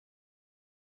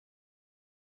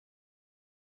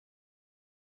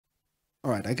All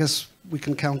right, I guess we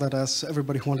can count that as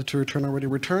everybody who wanted to return already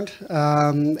returned.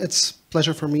 It's a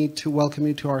pleasure for me to welcome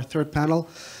you to our third panel,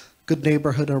 Good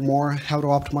Neighborhood or More, How to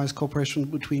Optimize Cooperation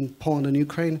Between Poland and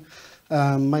Ukraine.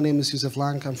 My name is Józef.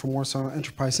 I'm from Warsaw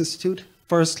Enterprise Institute.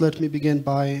 First, let me begin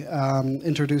by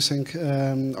introducing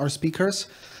our speakers.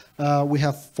 We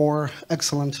have four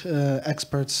excellent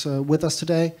experts with us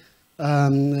today.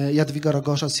 Jadwiga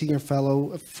Rogoża, Senior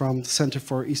Fellow from the Center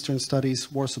for Eastern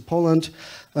Studies, Warsaw, Poland.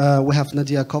 We have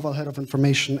Nadiia, Koval, Head of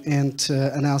Information and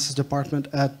Analysis Department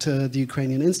at the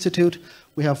Ukrainian Institute.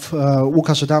 We have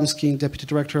Łukasz Adamski, Deputy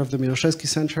Director of the Mieroszewski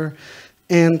Center,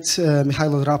 and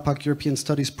Mykhailo, Drapak, European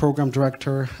Studies Program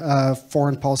Director,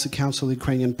 Foreign Policy Council,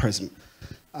 Ukrainian Prism.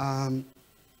 In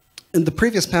the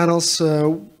previous panels,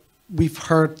 we've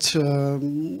heard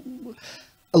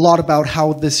a lot about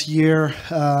how this year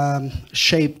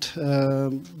shaped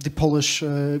the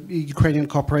Polish-Ukrainian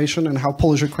cooperation and how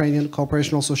Polish-Ukrainian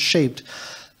cooperation also shaped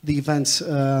the events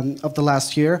of the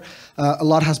last year. A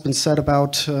lot has been said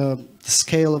about the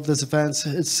scale of these events,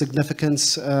 its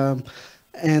significance,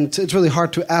 and it's really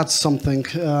hard to add something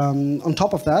on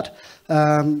top of that.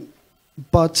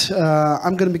 But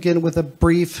I'm going to begin with a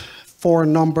brief four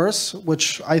numbers,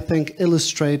 which I think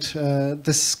illustrate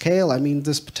this scale,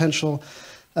 this potential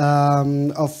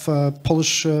of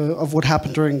what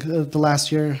happened during the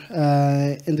last year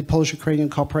in the Polish-Ukrainian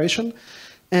cooperation.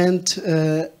 And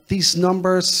these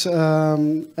numbers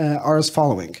are as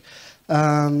following.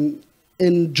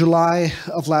 In July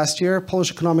of last year,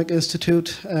 Polish Economic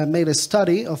Institute made a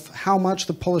study of how much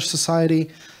the Polish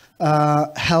society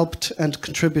helped and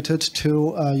contributed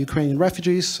to Ukrainian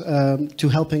refugees, to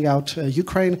helping out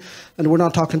Ukraine. And we're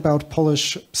not talking about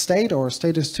Polish state or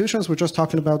state institutions, we're just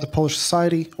talking about the Polish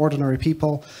society, ordinary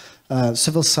people,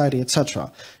 civil society,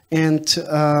 etc. And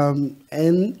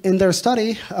in their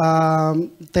study,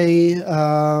 they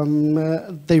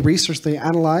researched, they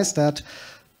analyzed that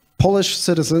Polish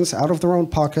citizens, out of their own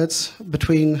pockets,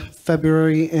 between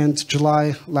February and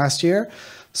July last year,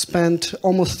 spent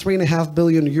almost 3.5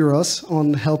 billion euros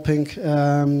on helping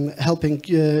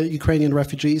Ukrainian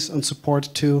refugees and support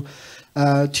to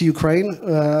Ukraine,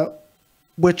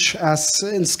 which, as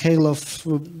in scale of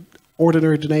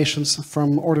ordinary donations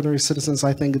from ordinary citizens,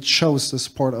 I think it shows the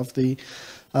support of the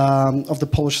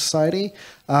Polish society.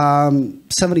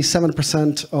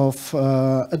 77% of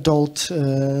adults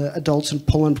in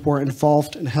Poland were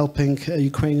involved in helping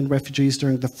Ukrainian refugees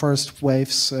during the first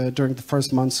waves, during the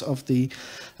first months of the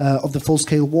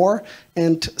full-scale war,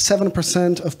 and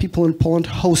 7% of people in Poland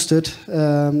hosted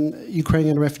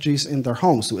Ukrainian refugees in their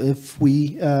homes. If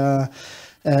we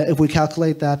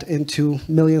calculate that into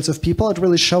millions of people, it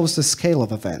really shows the scale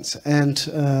of events. And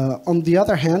on the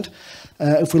other hand,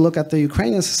 if we look at the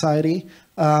Ukrainian society,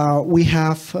 we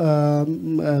have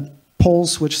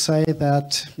polls which say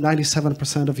that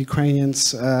 97% of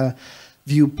Ukrainians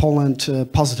view Poland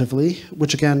positively,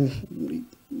 which again,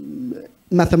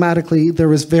 mathematically,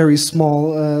 there is very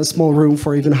small room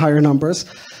for even higher numbers.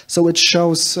 So it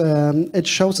shows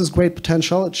this great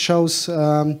potential. It shows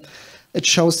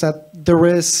that there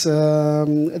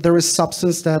is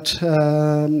substance that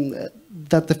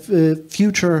the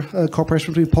future cooperation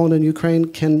between Poland and Ukraine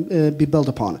can be built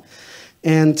upon.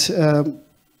 And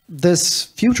this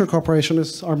future cooperation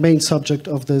is our main subject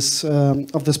of this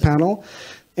panel.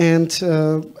 And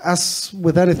as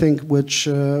with anything which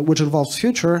involves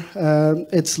future,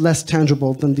 it's less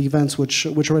tangible than the events which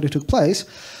already took place.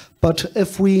 But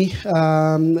if we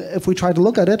try to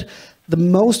look at it, the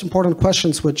most important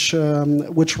questions which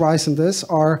rise in this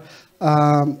are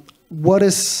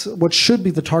what should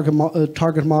be the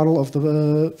target model of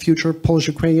the future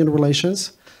Polish-Ukrainian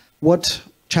relations? What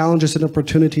challenges and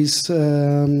opportunities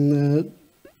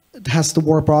has the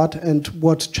war brought, and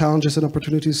what challenges and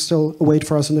opportunities still await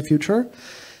for us in the future?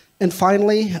 And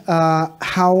finally,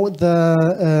 how the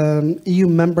EU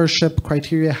membership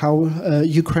criteria, how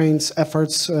Ukraine's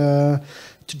efforts to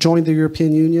join the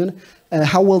European Union,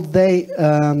 how will they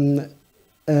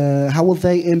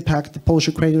impact the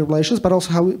Polish-Ukrainian relations, but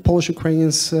also how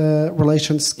Polish-Ukrainians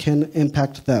relations can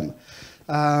impact them.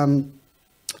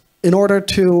 In order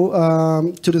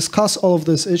to discuss all of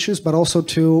these issues, but also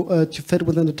to fit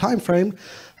within the time frame,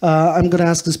 I'm going to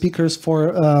ask the speakers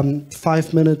for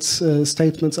 5 minutes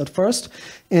statements at first.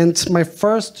 And my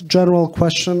first general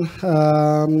question,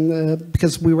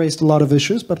 because we raised a lot of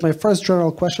issues, but my first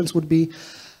general questions would be,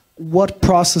 what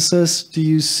processes do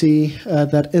you see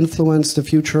that influence the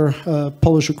future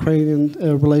Polish-Ukrainian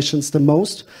relations the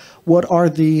most? What are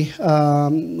the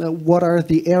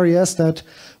areas that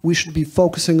we should be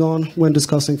focusing on when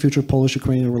discussing future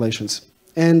Polish-Ukrainian relations?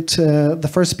 And the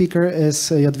first speaker is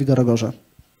Jadwiga Rogoża.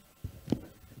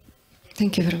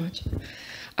 Thank you very much.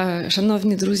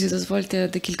 Шановні друзі, дозвольте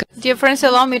декілька. Dear friends,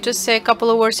 allow me to say a couple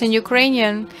of words in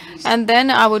Ukrainian, and then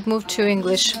I would move to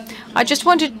English. I just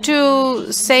wanted to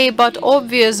say about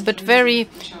obvious but very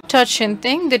touching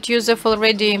thing that Józef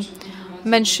already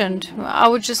mentioned. I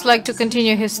would just like to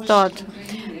continue his thought.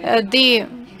 The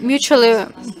mutual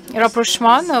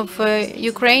rapprochement of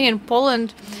Ukraine and Poland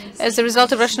as a result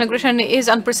of Russian aggression is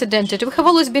unprecedented. We have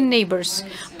always been neighbors,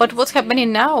 but what's happening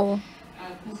now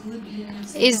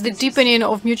is the deepening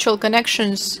of mutual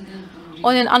connections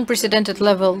on an unprecedented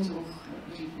level,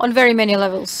 on very many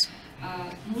levels.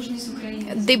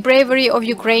 The bravery of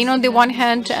Ukraine on the one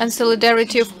hand and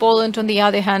solidarity of Poland on the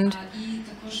other hand.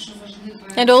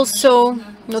 And also,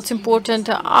 what's important,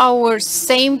 our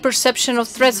same perception of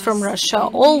threats from Russia.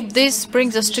 All this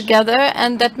brings us together,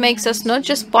 and that makes us not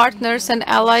just partners and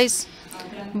allies,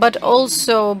 but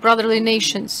also brotherly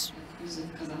nations.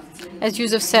 As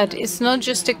Józef said, it's not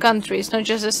just a country, it's not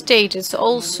just a state, it's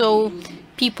also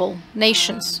people,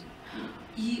 nations.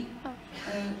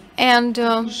 And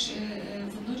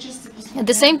at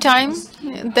the same time,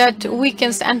 that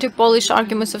weakens anti-Polish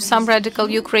arguments of some radical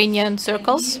Ukrainian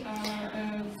circles,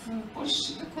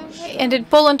 and in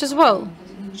Poland as well.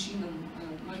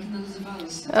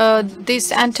 These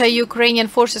anti-Ukrainian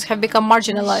forces have become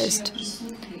marginalized.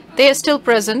 They are still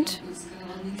present,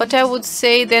 but I would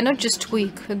say they're not just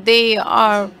weak, they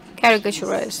are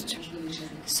caricaturized.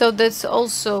 So that's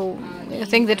also a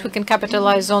thing that we can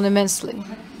capitalize on immensely.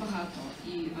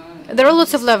 There are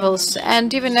lots of levels, and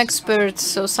even experts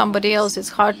or somebody else,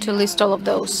 it's hard to list all of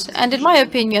those. And in my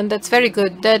opinion, that's very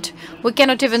good that we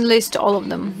cannot even list all of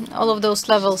them, all of those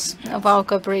levels of our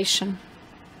cooperation.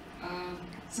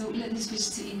 So let me switch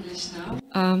to English now.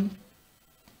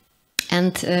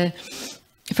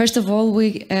 First of all, we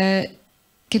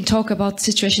can talk about the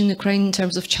situation in Ukraine in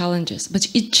terms of challenges, but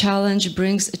each challenge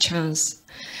brings a chance.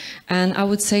 And I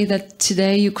would say that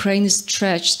today Ukraine is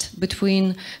stretched between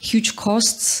huge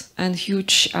costs and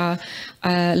huge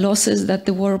losses that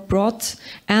the war brought,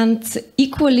 and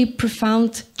equally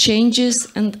profound changes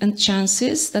and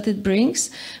chances that it brings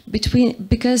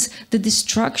because the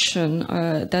destruction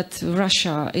that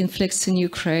Russia inflicts in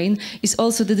Ukraine is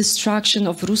also the destruction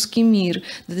of Ruski Mir,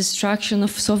 the destruction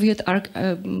of Soviet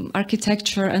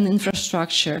architecture and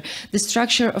infrastructure, the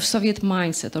structure of Soviet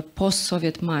mindset or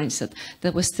post-Soviet mindset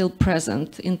that was still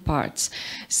present in parts.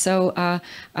 So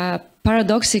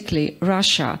paradoxically,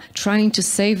 Russia, trying to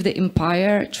save the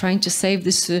empire, trying to save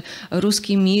this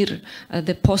Ruski Mir,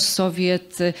 the post-Soviet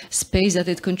space that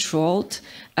it controlled,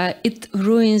 it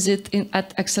ruins it at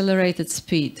accelerated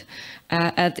speed.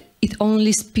 And it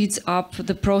only speeds up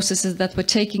the processes that were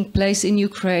taking place in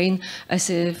Ukraine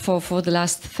for the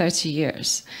last 30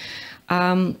 years.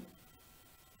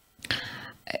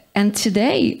 And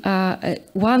today,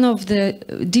 one of the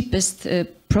deepest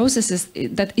processes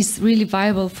that is really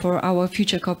viable for our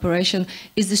future cooperation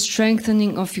is the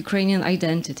strengthening of Ukrainian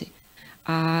identity.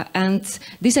 And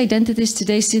this identity is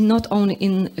today seen not only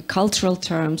in cultural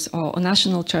terms or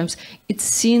national terms, it's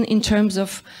seen in terms of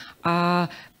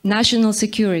national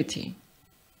security.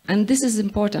 And this is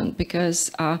important because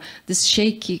this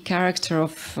shaky character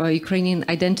of Ukrainian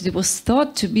identity was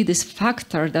thought to be this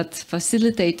factor that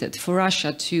facilitated for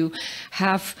Russia to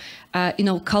have,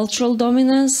 cultural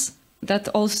dominance that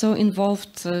also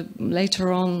involved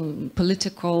later on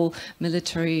political,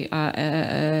 military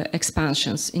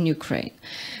expansions in Ukraine.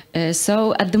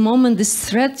 So at the moment, this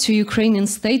threat to Ukrainian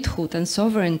statehood and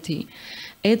sovereignty,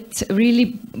 it really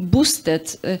boosted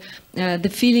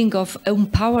the feeling of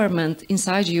empowerment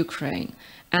inside Ukraine.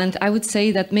 And I would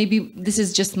say that maybe this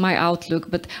is just my outlook,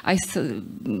 but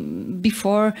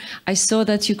before I saw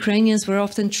that Ukrainians were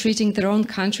often treating their own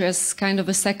country as kind of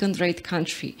a second-rate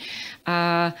country,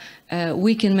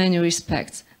 weak in many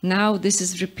respects. Now this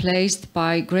is replaced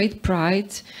by great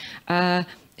pride,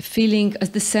 feeling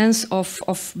the sense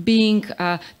of being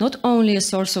not only a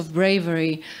source of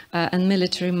bravery and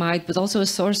military might, but also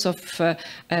a source of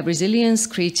resilience,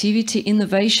 creativity,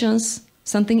 innovations,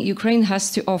 something Ukraine has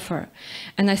to offer.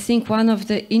 And I think one of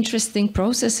the interesting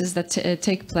processes that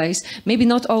take place, maybe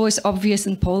not always obvious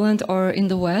in Poland or in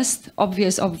the West,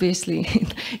 obviously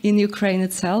in Ukraine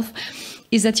itself,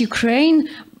 is that Ukraine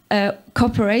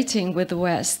cooperating with the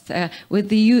West, with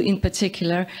the EU in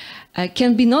particular,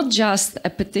 can be not just a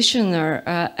petitioner,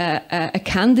 a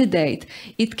candidate,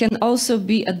 it can also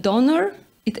be a donor.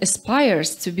 It aspires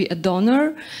to be a donor,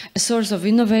 a source of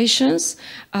innovations,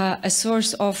 a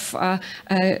source of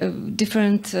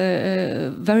different,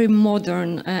 very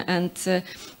modern and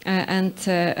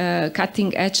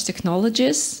cutting-edge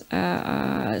technologies,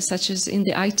 such as in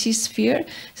the IT sphere.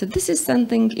 So this is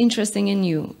something interesting and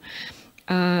new.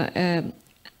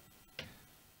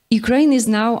 Ukraine is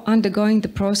now undergoing the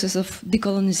process of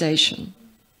decolonization.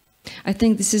 I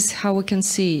think this is how we can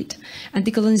see it. And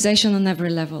decolonization on every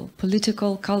level: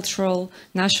 political, cultural,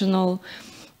 national,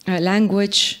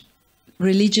 language,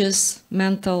 religious,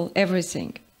 mental,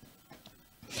 everything.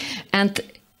 And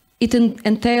it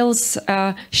entails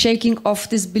shaking off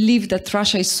this belief that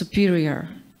Russia is superior.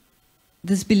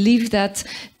 This belief that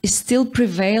still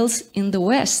prevails in the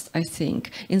West, I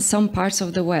think, in some parts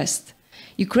of the West.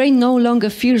 Ukraine no longer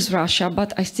fears Russia,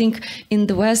 but I think in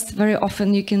the West very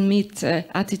often you can meet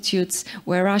attitudes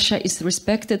where Russia is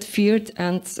respected, feared,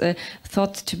 and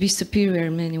thought to be superior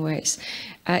in many ways.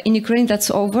 In Ukraine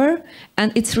that's over,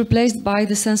 and it's replaced by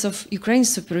the sense of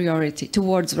Ukraine's superiority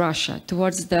towards Russia,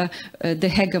 towards the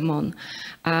hegemon.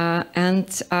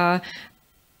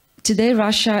 Today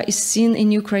Russia is seen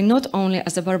in Ukraine not only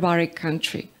as a barbaric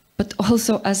country, but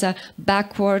also as a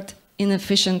backward,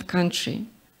 inefficient country.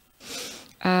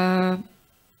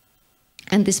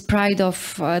 And this pride of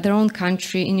their own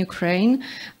country in Ukraine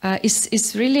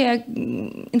is really,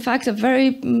 in fact, a very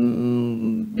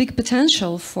big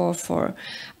potential for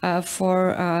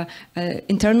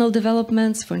internal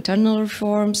developments, for internal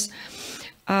reforms.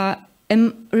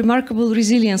 Remarkable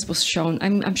resilience was shown.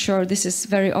 I'm sure this is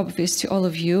very obvious to all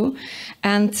of you.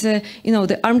 And, you know,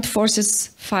 the armed forces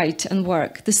fight and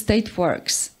work. The state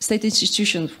works. State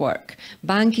institutions work.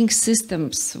 Banking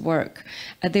systems work.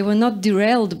 They were not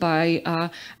derailed by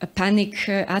panic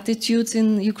attitudes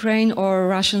in Ukraine or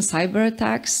Russian cyber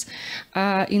attacks.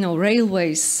 You know,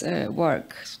 railways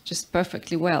work just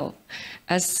perfectly well.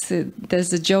 As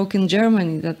there's a joke in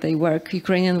Germany that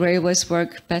Ukrainian railways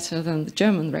work better than the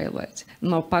German railways,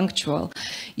 more punctual.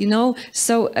 You know,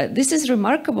 so this is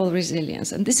remarkable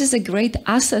resilience, and this is a great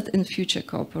asset in future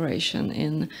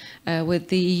cooperation with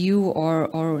the EU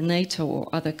or NATO or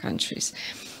other countries.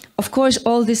 Of course,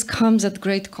 all this comes at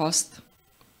great cost.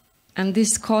 And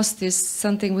this cost is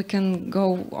something we can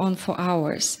go on for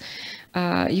hours.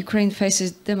 Ukraine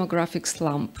faces demographic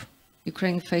slump.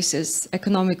 Ukraine faces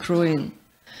economic ruin.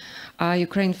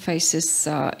 Ukraine faces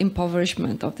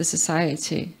impoverishment of the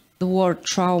society, the war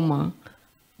trauma,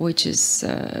 which is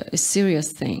a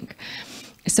serious thing.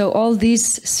 So all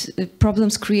these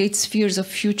problems create spheres of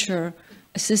future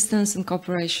assistance and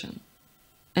cooperation.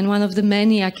 And one of the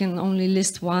many, I can only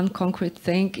list one concrete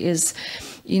thing, is,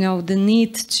 you know, the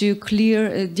need to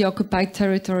clear the occupied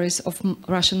territories of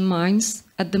Russian mines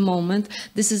at the moment.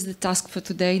 This is the task for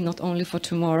today, not only for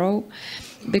tomorrow,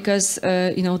 because,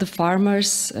 you know, the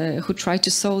farmers who try to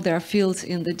sow their fields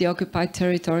in the occupied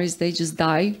territories, they just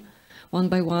die one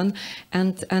by one.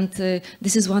 And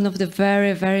this is one of the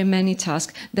very, very many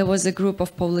tasks. There was a group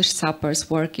of Polish sappers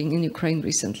working in Ukraine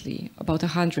recently, about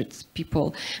 100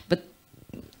 people. But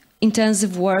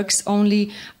intensive works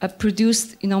only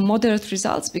produced, you know, moderate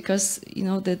results because, you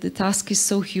know, the task is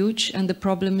so huge and the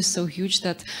problem is so huge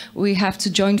that we have to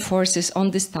join forces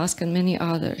on this task and many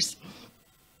others.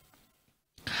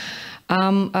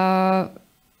 I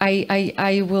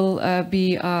will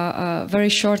be very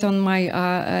short on my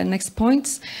next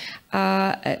points.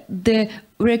 The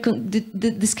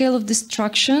scale of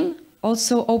destruction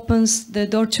also opens the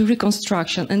door to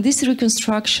reconstruction, and this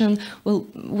reconstruction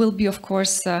will be, of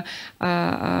course,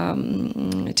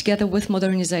 together with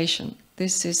modernization.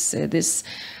 This is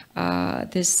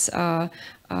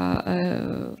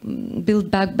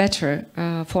build back better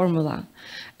formula.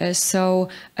 So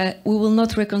we will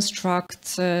not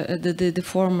reconstruct the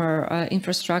former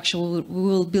infrastructure. We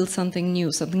will build something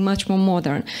new, something much more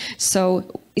modern. So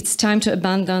it's time to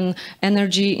abandon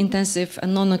energy-intensive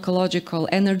and non-ecological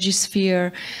energy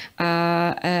sphere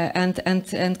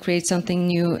and create something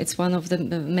new. It's one of the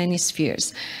many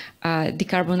spheres.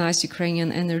 Decarbonize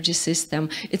Ukrainian energy system.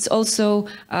 It's also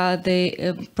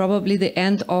probably the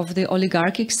end of the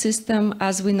oligarchic system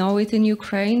as we know it in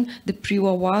Ukraine, the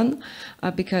pre-war one,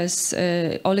 because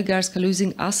oligarchs are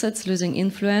losing assets, losing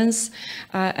influence,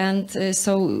 and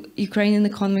so Ukrainian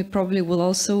economy probably will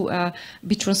also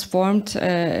be transformed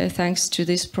thanks to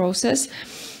this process.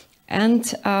 And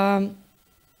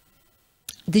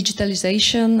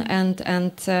digitalization and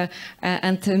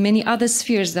many other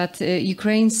spheres that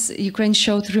Ukraine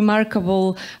showed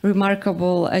remarkable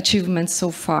achievements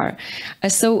so far.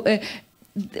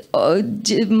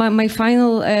 My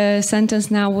final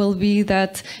sentence now will be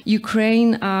that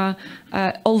Ukraine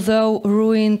although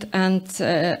ruined and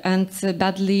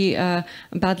badly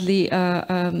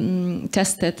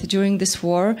tested during this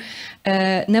war,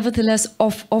 nevertheless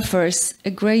offers a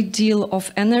great deal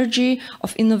of energy,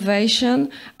 of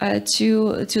innovation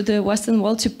to the Western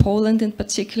world, to Poland in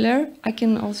particular. I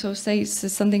can also say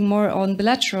something more on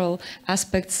bilateral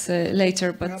aspects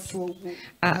later, but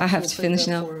I have to finish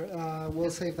now.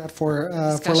 We'll save that for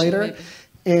later. Maybe.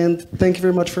 And thank you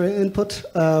very much for your input.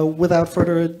 Without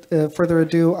further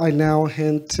ado, I now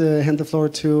hand the floor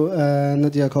to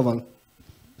Nadiia Koval.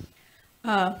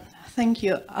 Thank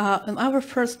you. In our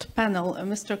first panel,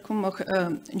 Mr. Kumok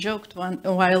joked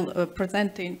while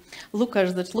presenting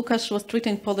Łukasz that Łukasz was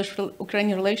treating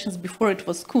Polish-Ukrainian relations before it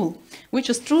was cool, which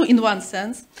is true in one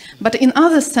sense. But in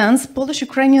other sense,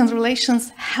 Polish-Ukrainian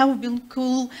relations have been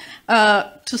cool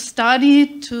to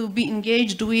study, to be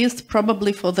engaged with,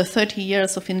 probably for the 30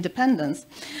 years of independence.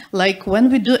 Like when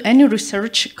we do any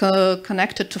research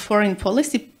connected to foreign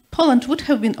policy, Poland would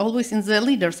have been always in the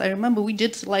leaders. I remember we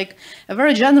did like a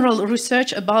very general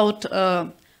research about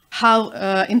how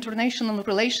international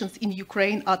relations in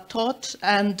Ukraine are taught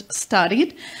and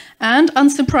studied. And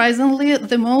unsurprisingly,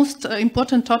 the most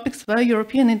important topics were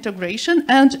European integration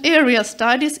and area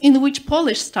studies, in which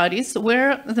Polish studies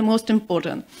were the most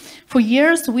important. For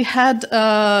years, we had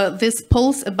these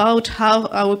polls about how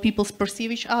our peoples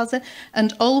perceive each other,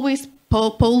 and always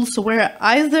polls were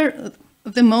either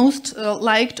the most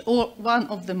liked or one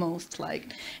of the most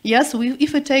liked. Yes,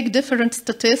 if we take different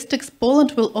statistics,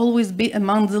 Poland will always be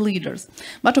among the leaders.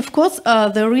 But of course,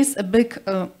 there is a big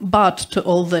but to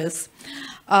all this.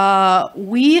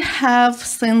 We have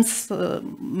since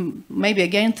maybe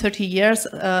again 30 years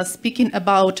speaking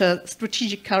about a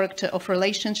strategic character of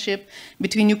relationship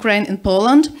between Ukraine and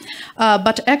Poland,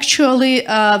 but actually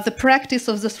the practice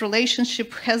of this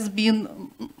relationship has been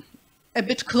a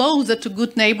bit closer to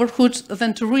good neighborhood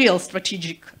than to real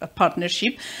strategic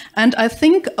partnership. And I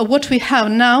think what we have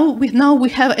now, we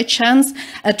have a chance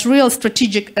at real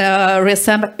strategic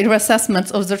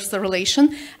reassessments of this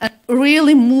relation and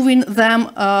really moving them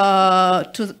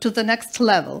to the next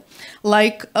level.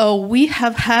 Like we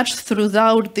have had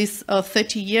throughout these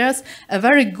 30 years a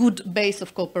very good base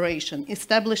of cooperation,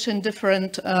 establishing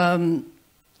different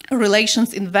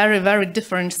relations in very, very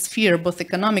different sphere, both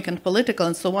economic and political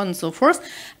and so on and so forth.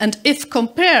 And if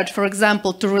compared, for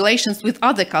example, to relations with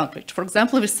other countries, for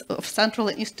example, with Central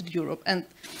and Eastern Europe, and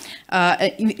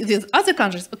in these other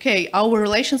countries, okay, our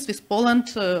relations with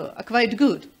Poland are quite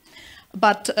good.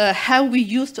 But have we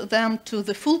used them to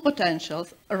the full potential?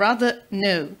 Rather,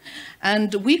 no.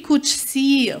 And we could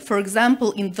see, for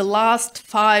example, in the last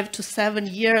 5 to 7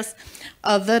 years,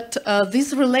 that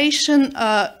this relation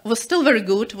was still very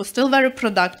good, was still very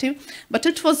productive, but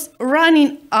it was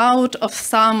running out of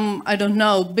some, I don't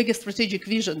know, bigger strategic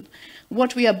vision,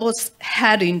 what we are both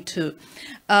heading to.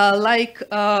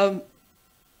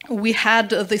 We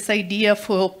had this idea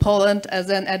for Poland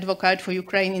as an advocate for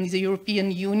Ukraine in the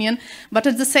European Union, but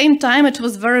at the same time it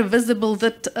was very visible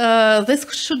that this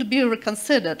should be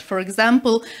reconsidered. For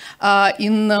example,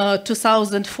 in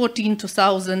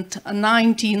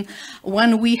 2014-2019,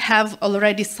 when we have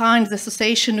already signed the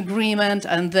association agreement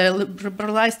and the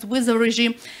liberalized visa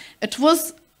regime, it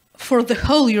was for the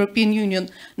whole European Union,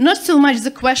 not so much the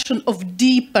question of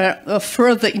deeper,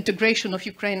 further integration of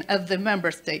Ukraine as the member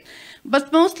state,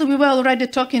 but mostly we were already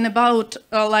talking about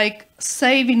like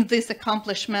saving these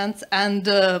accomplishments and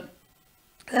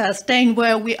staying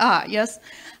where we are, yes?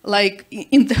 Like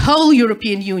in the whole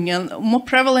European Union, a more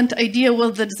prevalent idea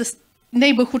was that this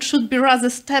neighborhood should be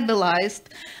rather stabilized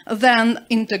than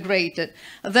integrated,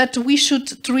 that we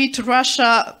should treat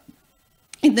Russia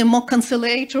in a more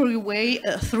conciliatory way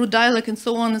through dialogue and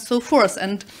so on and so forth.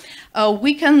 And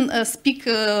we can speak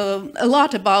a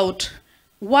lot about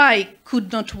why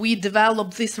could not we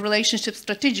develop this relationship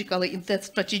strategically in that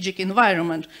strategic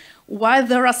environment? Why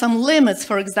there are some limits,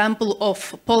 for example,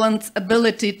 of Poland's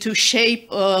ability to shape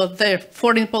the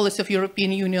foreign policy of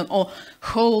European Union or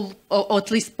whole, or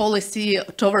at least policy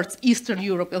towards Eastern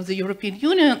Europe of the European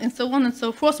Union and so on and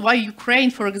so forth. Why Ukraine,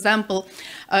 for example,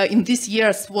 in these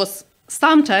years was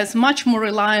sometimes much more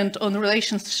reliant on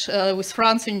relations with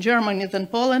France and Germany than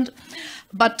Poland.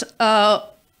 But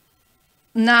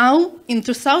now, in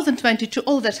 2022,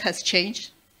 all that has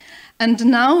changed. And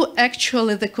now,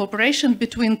 actually, the cooperation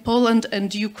between Poland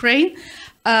and Ukraine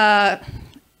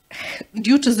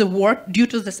due to the war, due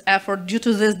to this effort, due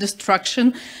to this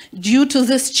destruction, due to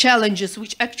these challenges,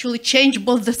 which actually change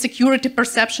both the security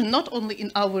perception, not only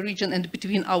in our region and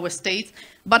between our states,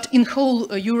 but in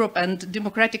whole Europe and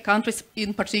democratic countries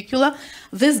in particular,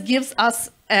 this gives us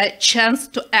a chance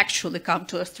to actually come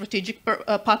to a strategic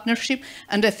partnership.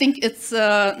 And I think it's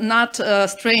not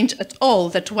strange at all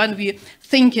that when we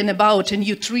thinking about a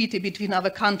new treaty between our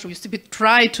countries, we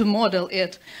try to model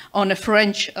it on a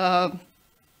French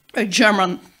a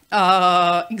German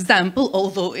example,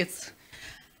 although it's,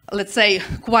 let's say,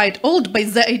 quite old,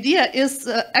 but the idea is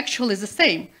actually the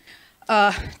same.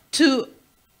 To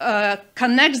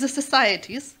connect the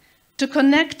societies, to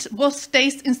connect both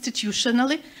states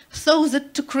institutionally, so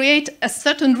that to create a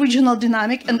certain regional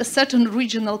dynamic and a certain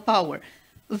regional power.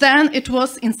 Then it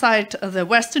was inside the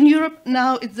Western Europe,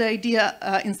 now it's the idea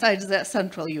inside the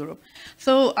Central Europe.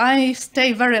 So I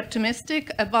stay very optimistic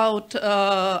about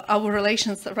our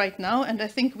relations right now, and I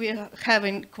think we are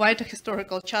having quite a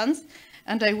historical chance,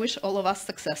 and I wish all of us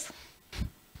success.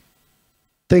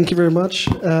 Thank you very much.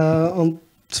 On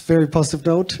a very positive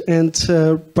note, and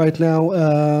right now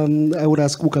I would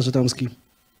ask Łukasz Adamski.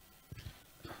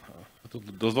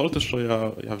 Дозвольте, що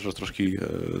я вже трошки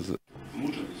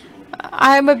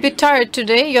I'm a bit tired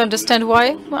today. You understand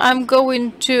why? I'm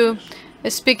going to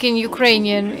speak in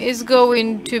Ukrainian. Is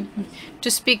going to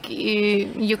speak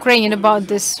Ukrainian about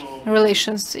these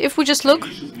relations. If we just look,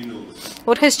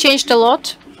 what has changed a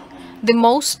lot, the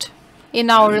most in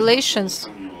our relations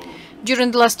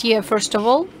during the last year, first of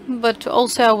all, but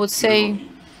also I would say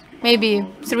maybe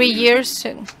 3 years.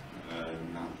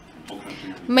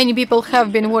 Many people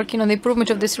have been working on the improvement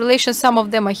of this relation. Some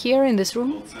of them are here in this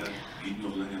room.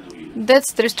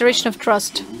 That's the restoration of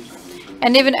trust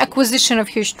and even acquisition of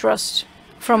huge trust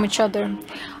from each other.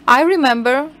 I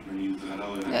remember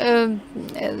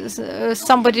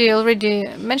somebody already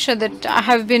mentioned that I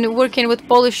have been working with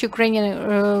Polish-Ukrainian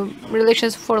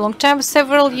relations for a long time.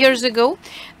 Several years ago,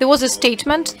 there was a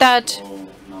statement that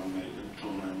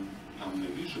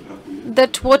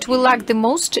what we lack the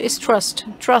most is trust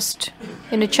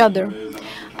in each other.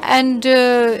 And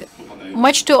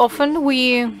much too often we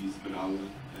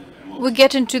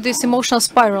get into this emotional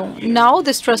spiral. Now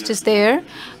this trust is there,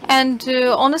 and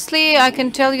honestly, I can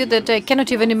tell you that I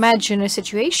cannot even imagine a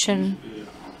situation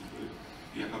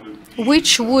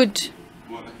which would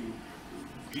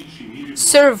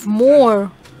serve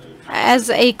more as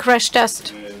a crash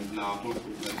test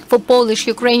for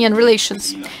Polish-Ukrainian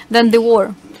relations than the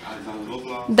war,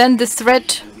 than the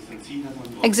threat,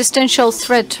 existential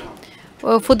threat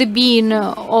for the being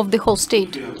of the whole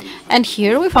state. And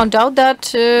here we found out that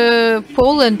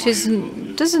Poland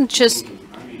doesn't just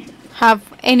have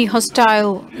any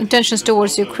hostile intentions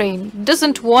towards Ukraine,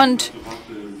 doesn't want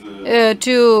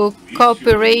to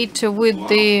cooperate with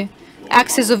the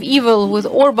axis of evil with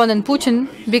Orban and Putin,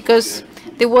 because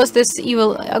there was this evil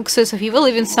axis of evil.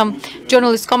 Even some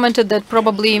journalists commented that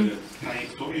probably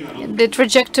the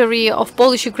trajectory of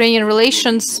Polish-Ukrainian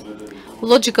relations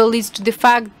logical leads to the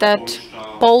fact that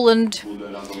Poland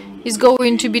is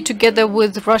going to be together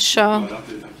with Russia,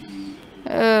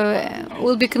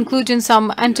 will be concluding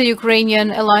some anti-Ukrainian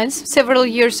alliance. Several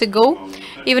years ago,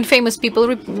 even famous people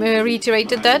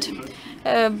reiterated that.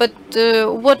 But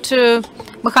what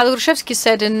Mykhailo Mieroszewski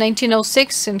said in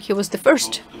 1906, and he was the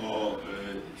first,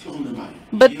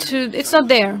 but it's not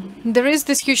there. There is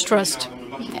this huge trust.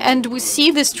 And we see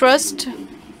this trust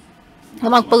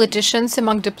among politicians,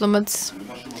 among diplomats.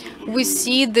 We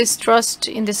see this trust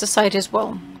in the society as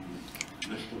well.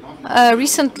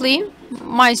 Recently,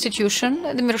 my institution,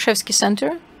 the Mieroszewski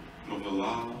Center,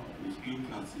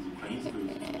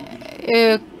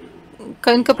 in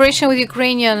cooperation with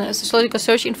Ukrainian sociological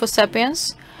search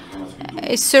InfoSapiens,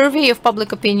 a survey of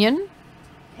public opinion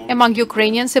among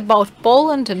Ukrainians about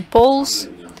Poland and Poles,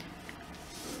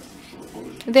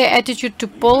 their attitude to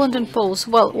Poland and Poles.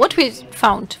 Well, what we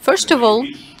found, first of all,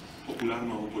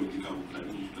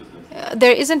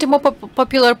 there isn't a more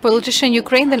popular politician in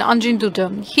Ukraine than Andrzej Duda.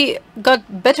 He got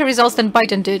better results than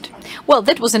Biden did. Well,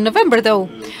 that was in November, though.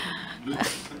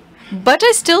 But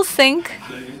I still think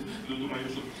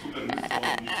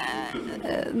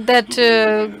that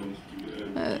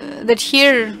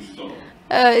here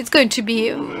it's going to be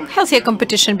healthier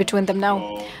competition between them now.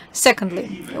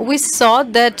 Secondly, we saw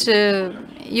that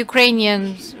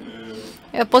Ukrainians'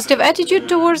 positive attitude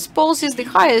towards Poles is the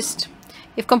highest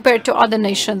if compared to other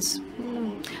nations.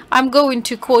 I'm going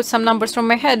to quote some numbers from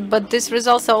my head, but these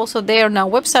results are also there on our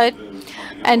website.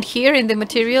 And here in the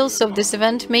materials of this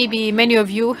event, maybe many of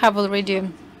you have already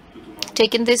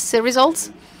taken these results.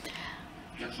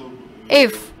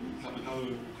 If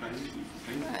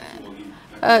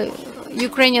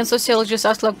Ukrainian sociologists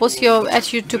asked, like, what's your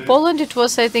attitude to Poland? It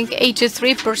was, I think,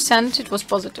 83%. It was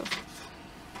positive.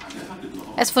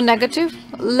 As for negative,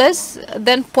 less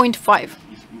than 0.5.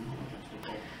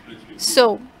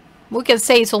 So we can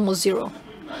say it's almost zero.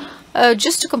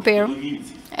 Just to compare,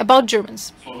 about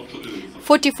Germans,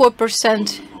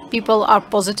 44% people are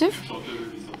positive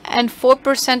and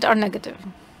 4% are negative.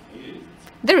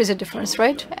 There is a difference,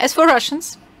 right? As for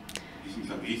Russians,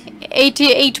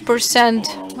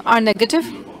 88% are negative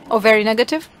or very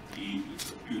negative,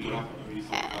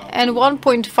 and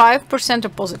 1.5% are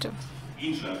positive.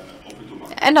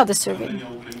 Another survey.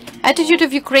 Attitude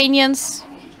of Ukrainians,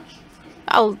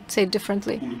 I'll say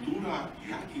differently.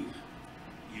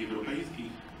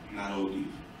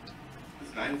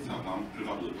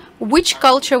 Which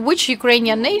culture, which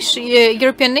Ukrainian nation,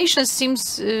 European nation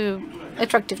seems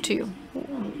attractive to you?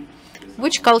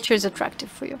 Which culture is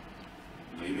attractive for you?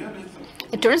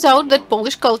 It turns out that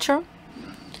Polish culture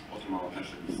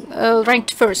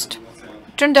ranked first.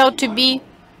 It turned out to be,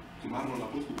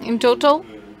 in total,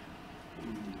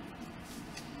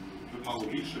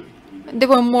 there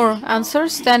were more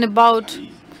answers than about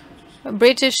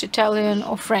British, Italian,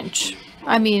 or French.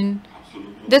 I mean,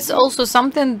 that's also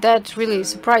something that really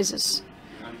surprises.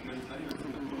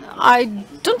 I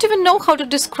don't even know how to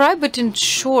describe it in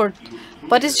short,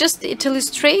 but it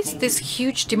illustrates this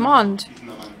huge demand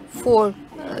for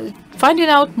finding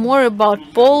out more about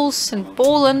Poles and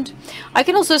Poland. I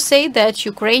can also say that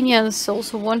Ukrainians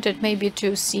also wanted maybe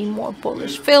to see more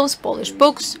Polish films, Polish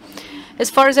books. As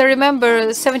far as I remember,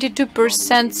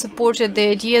 72% supported the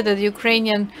idea that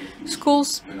Ukrainian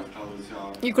schools,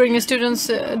 Ukrainian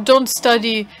students don't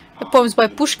study poems by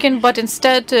Pushkin, but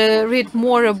instead read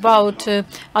more about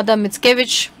Adam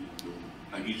Mickiewicz,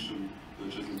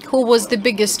 who was the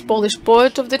biggest Polish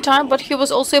poet of the time, but he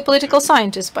was also a political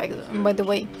scientist, by the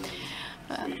way,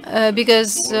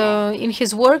 because in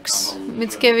his works,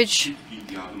 Mickiewicz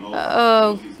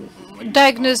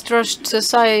diagnosed Russian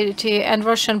society and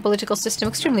Russian political system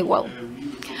extremely well.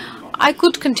 I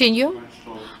could continue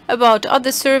about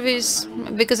other surveys,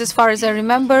 because as far as I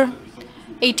remember,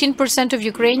 18% of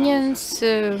Ukrainians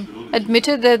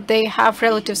admitted that they have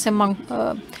relatives among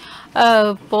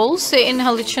Poles. In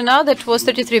Halichina, that was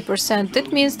 33%.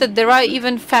 That means that there are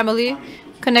even family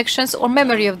connections or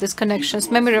memory of these connections,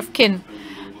 memory of kin.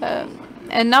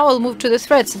 And now I'll move to the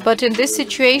threats. But in this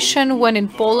situation, when in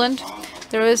Poland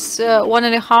there is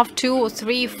 1.5, 2, or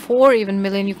 3, 4 even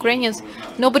million Ukrainians,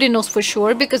 nobody knows for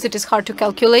sure because it is hard to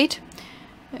calculate.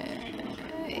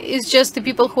 It's just the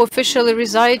people who officially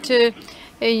reside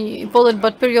in Poland,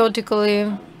 but periodically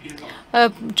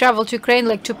travel to Ukraine,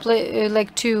 like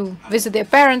to visit their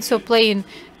parents or play in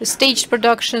staged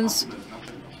productions.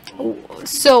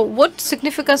 So, what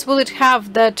significance will it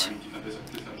have that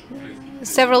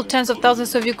several tens of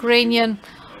thousands of Ukrainian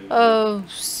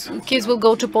kids will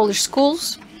go to Polish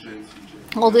schools?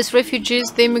 All these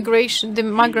refugees, the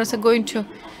migrants are going to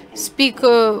speak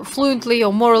fluently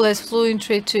or more or less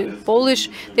fluently to Polish.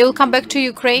 They will come back to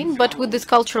Ukraine, but with this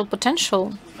cultural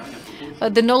potential,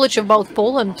 the knowledge about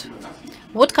Poland,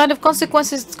 what kind of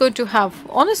consequences it's going to have?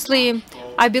 Honestly,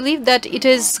 I believe that it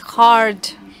is hard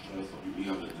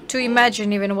to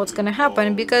imagine even what's going to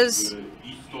happen, because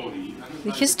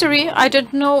the history, I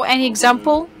don't know any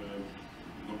example,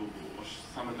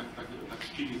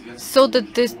 so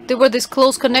that there were these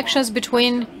close connections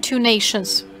between two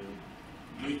nations.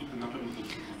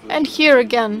 And here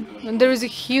again, there is a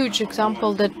huge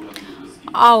example that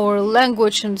our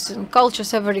language and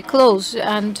cultures are very close,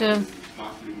 and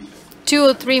 2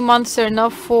 or 3 months are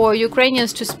enough for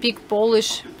Ukrainians to speak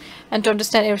Polish and to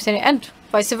understand everything, and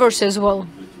vice versa as well.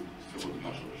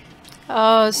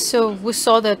 So we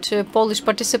saw that Polish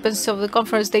participants of the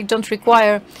conference, they don't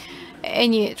require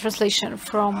any translation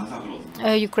from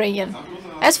Ukrainian.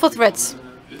 As for threats,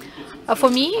 for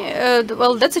me,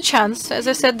 well, that's a chance. As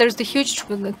I said, there's the huge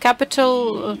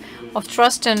capital of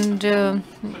trust and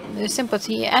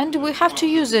sympathy, and we have to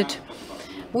use it.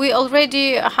 We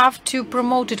already have to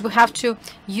promote it. We have to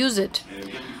use it.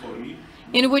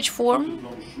 In which form?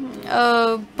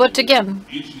 But again,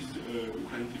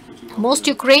 most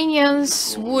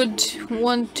Ukrainians would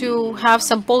want to have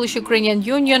some Polish-Ukrainian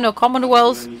Union or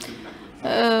Commonwealth,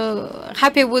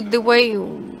 happy with the way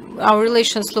our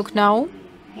relations look now.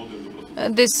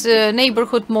 This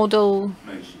neighborhood model,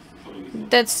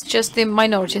 that's just the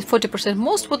minority, 40%.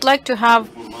 Most would like to have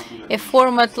a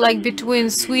format like between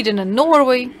Sweden and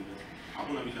Norway,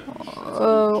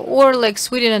 or like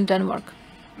Sweden and Denmark.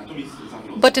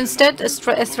 But instead, a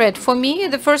threat. For me,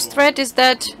 the first threat is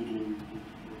that,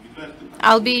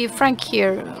 I'll be frank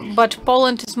here, but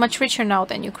Poland is much richer now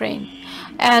than Ukraine.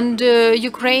 and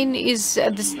Ukraine is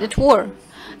at war.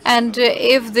 And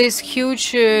if this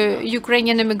huge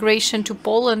Ukrainian immigration to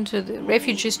Poland, the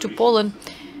refugees to Poland,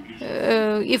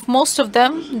 if most of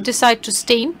them decide to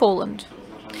stay in Poland,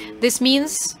 this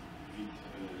means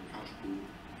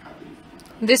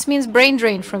brain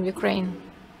drain from Ukraine.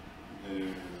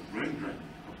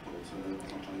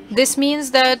 This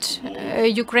means that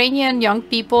Ukrainian young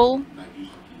people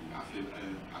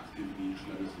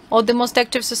or the most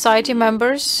active society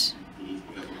members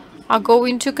are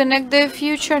going to connect their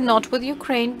future not with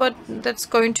Ukraine, but that's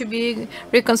going to be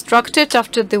reconstructed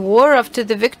after the war, after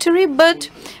the victory, but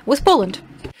with Poland.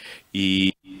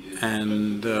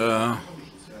 And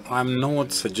I'm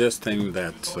not suggesting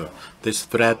that this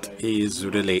threat is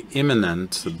really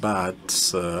imminent,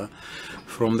 but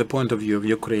from the point of view of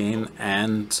Ukraine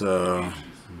and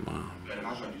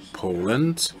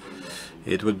Poland,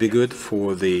 it would be good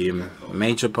for the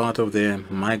major part of the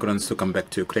migrants to come back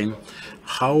to Ukraine.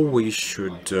 How we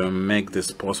should make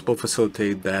this possible,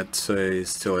 facilitate that, is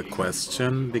still a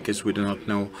question, because we do not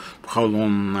know how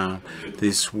long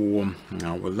this war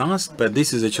will last. But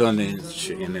this is a challenge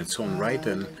in its own right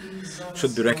and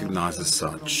should be recognized as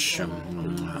such.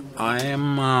 I am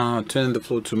turning the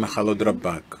floor to Mykhailo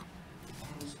Drapak.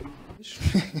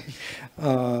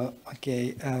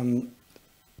 Okay.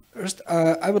 First,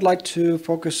 I would like to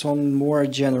focus on more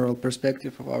general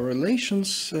perspective of our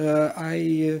relations.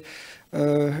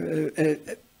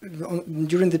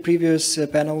 During the previous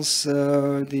panels,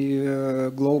 the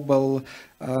global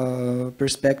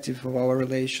perspective of our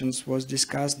relations was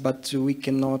discussed, but we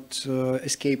cannot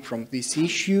escape from this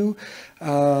issue.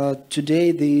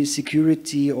 Today, the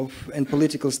security and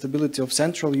political stability of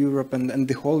Central Europe and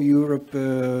the whole Europe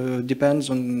depends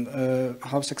on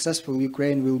how successful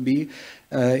Ukraine will be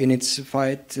in its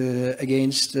fight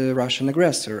against the Russian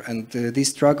aggressor. And this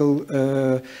struggle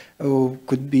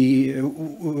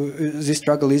this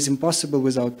struggle is impossible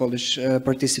without Polish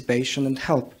participation and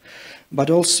help. But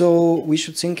also we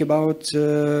should think about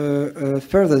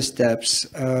further steps.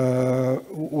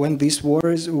 When this war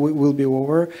will be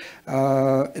over,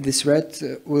 this threat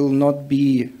will not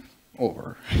be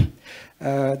over.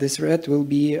 This threat will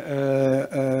be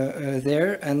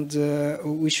there, and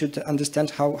we should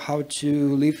understand how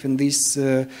to live in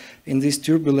this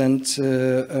turbulent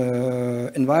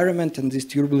environment and this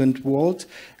turbulent world.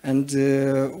 And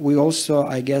we also,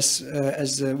 I guess,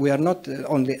 as we are not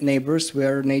only neighbors, we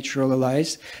are natural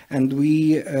allies, and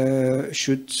we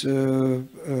should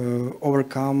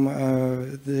overcome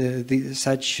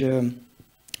such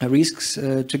risks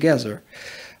together.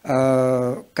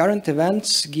 Current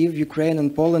events give Ukraine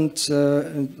and Poland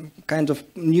kind of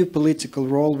new political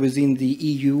role within the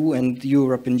EU and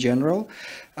Europe in general.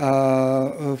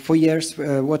 For years,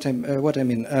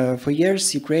 for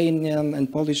years, Ukrainian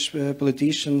and Polish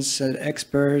politicians,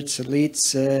 experts,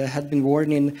 elites had been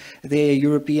warning their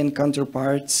European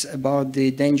counterparts about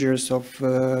the dangers of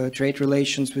trade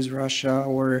relations with Russia,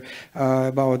 or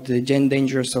about the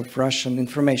dangers of Russian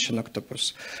information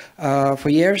octopus. For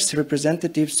years,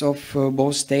 representatives of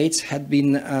both states had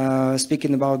been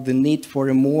speaking about the need for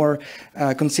a more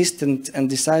consistent and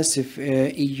decisive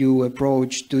EU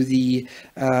approach to the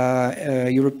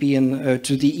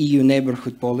to the EU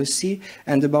neighborhood policy,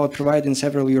 and about providing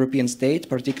several European states,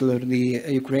 particularly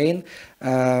Ukraine,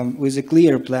 with a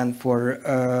clear plan for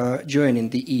joining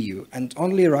the EU. And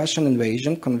only Russian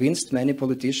invasion convinced many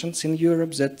politicians in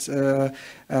Europe that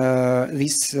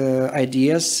these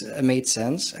ideas made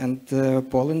sense, and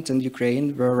Poland and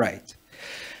Ukraine were right.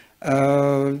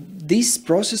 These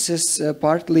processes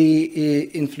partly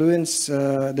influence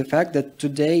the fact that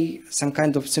today some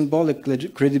kind of symbolic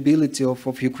credibility of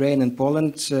Ukraine and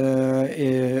Poland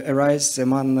arise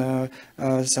among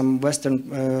some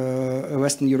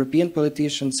Western European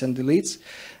politicians and elites,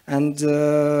 and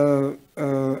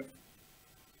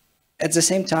at the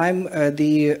same time,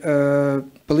 the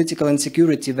political and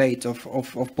security weight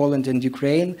of Poland and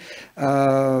Ukraine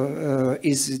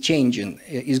is changing,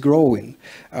 is growing.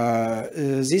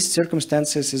 These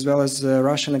circumstances, as well as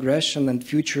Russian aggression and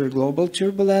future global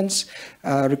turbulence,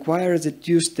 require the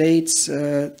two states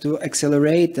to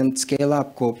accelerate and scale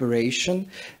up cooperation,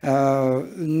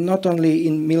 not only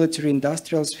in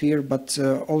military-industrial sphere, but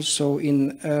also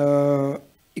in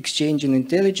exchanging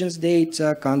intelligence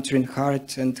data, countering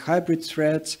hard and hybrid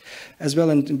threats, as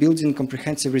well as building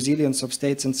comprehensive resilience of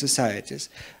states and societies.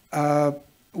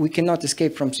 We cannot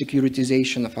escape from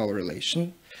securitization of our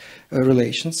relation.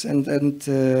 relations, and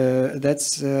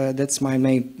that's my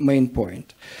main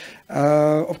point.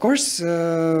 Of course,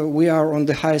 we are on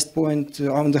the highest point,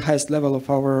 on the highest level of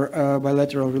our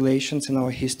bilateral relations in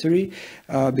our history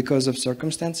because of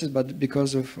circumstances, but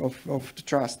because of the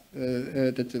trust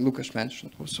that Łukasz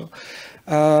mentioned also.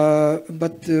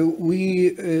 But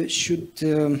we should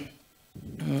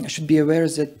be aware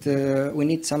that we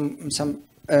need some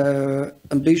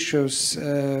ambitious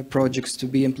projects to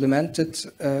be implemented,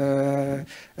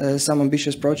 some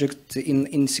ambitious projects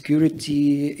in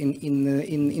security,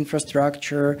 in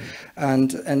infrastructure,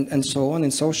 and so on,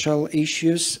 in social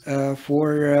issues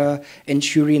for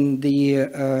ensuring the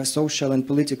social and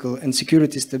political and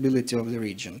security stability of the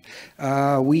region.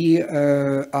 We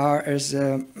are as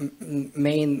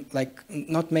main,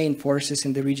 not main forces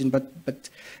in the region, but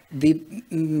the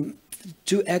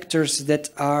two actors that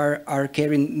are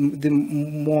carrying the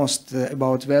most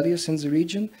about values in the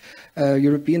region,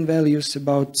 European values,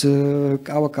 about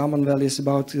our common values,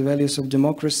 about the values of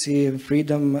democracy,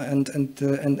 freedom,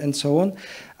 and so on.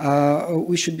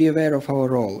 We should be aware of our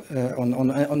role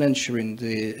on ensuring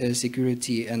the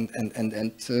security and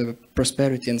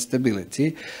prosperity and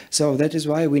stability. So that is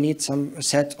why we need some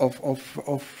set of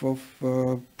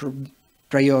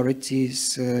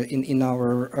priorities in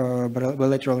our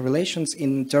bilateral relations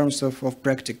in terms of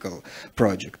practical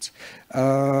projects.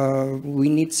 We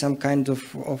need some kind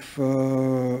of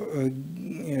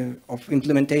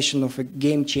implementation of a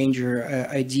game changer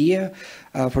idea.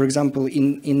 For example,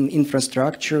 in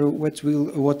infrastructure, which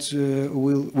will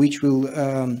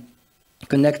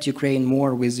connect Ukraine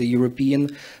more with the European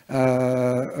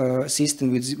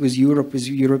system, with Europe, with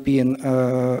European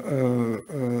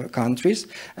countries.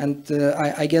 And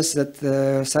I guess that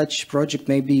such project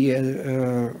may be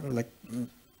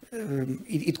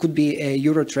it could be a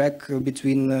Eurotrack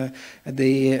between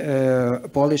the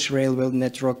Polish railway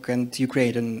network and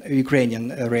Ukrainian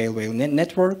railway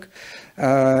network.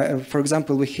 For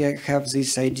example, we have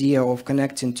this idea of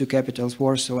connecting two capitals,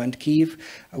 Warsaw and Kyiv,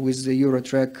 with the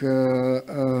Eurotrack,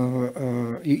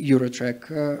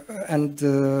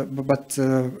 but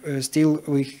still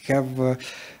we have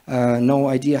no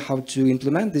idea how to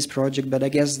implement this project. But I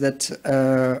guess that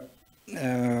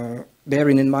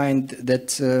bearing in mind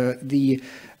that the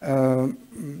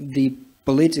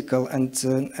political and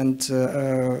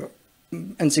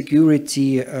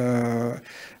security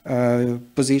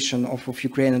position of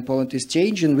Ukraine and Poland is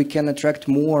changing, we can attract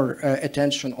more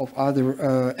attention of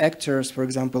other actors, for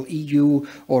example, EU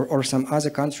or some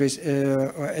other countries,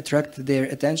 attract their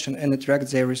attention and attract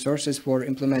their resources for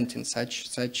implementing such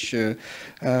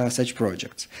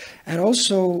projects. And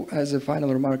also, as a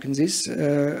final remark in this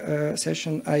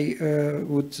session, I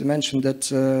would mention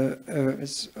that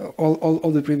as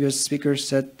all the previous speakers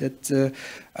said that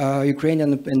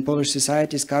Ukrainian and Polish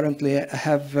societies currently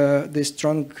have the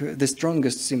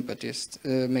strongest sympathies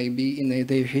maybe in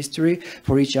their history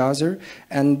for each other,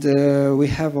 and we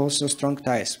have also strong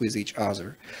ties with each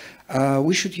other.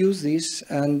 We should use this,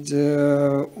 and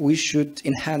we should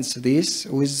enhance this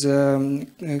with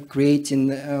creating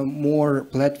more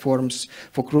platforms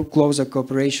for closer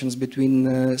cooperations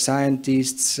between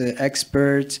scientists,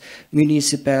 experts,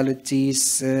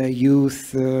 municipalities,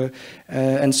 youth,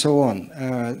 and so on.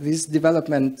 This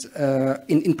development,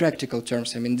 in practical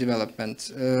terms, I mean development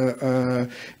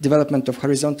of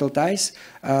horizontal ties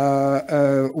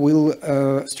will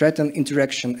strengthen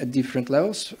interaction at different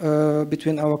levels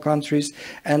between our countries,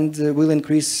 and will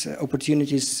increase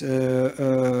opportunities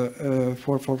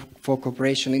for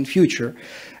cooperation in future.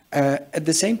 At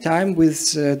the same time,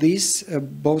 with this,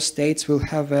 both states will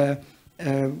have a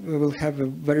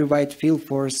very wide field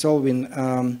for solving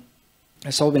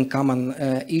common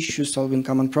issues, solving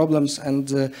common problems,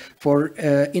 and for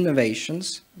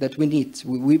innovations that we need.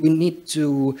 We need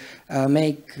to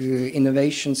make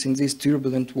innovations in this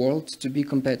turbulent world to be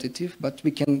competitive, but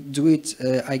we can do it,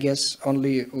 I guess,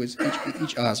 only with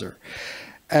each other.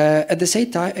 At the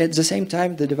same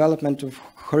time, the development of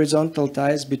horizontal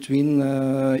ties between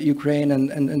Ukraine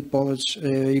and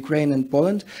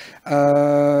Poland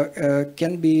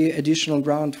can be additional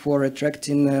ground for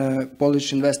attracting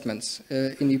Polish investments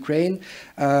in Ukraine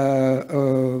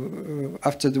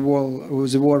after the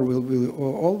war will be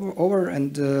over,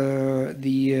 and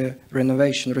the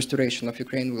restoration of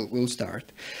Ukraine will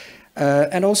start.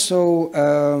 And also,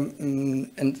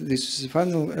 and this is the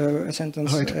final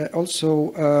sentence,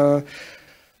 also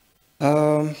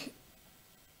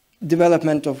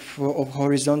development of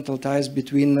horizontal ties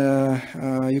between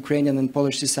Ukrainian and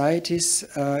Polish societies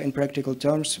in practical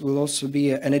terms will also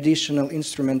be an additional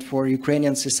instrument for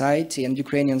Ukrainian society and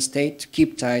Ukrainian state to keep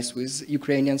ties with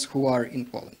Ukrainians who are in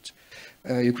Poland.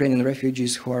 Ukrainian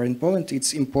refugees who are in Poland.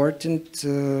 It's important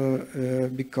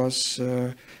because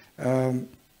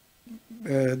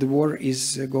the war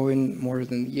is going more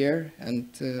than a year, and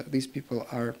these people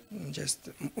are just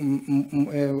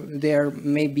they are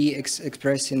maybe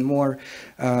expressing more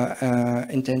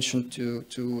intention to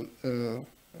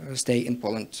stay in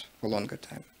Poland for a longer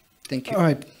time. Thank you. All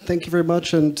right, thank you very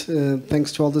much, and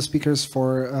thanks to all the speakers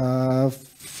for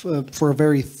a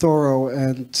very thorough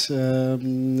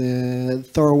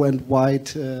and wide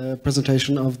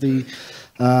presentation of the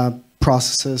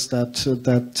processes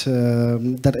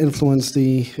that influence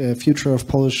the future of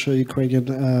Polish-Ukrainian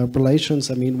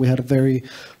relations. I mean, we had a very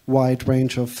wide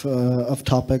range of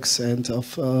topics and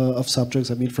of subjects.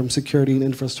 I mean, from security and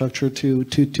infrastructure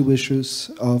to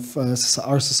issues of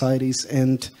our societies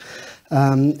and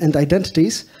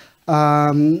identities.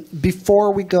 Before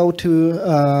we go to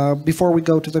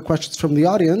the questions from the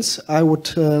audience, I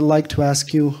would like to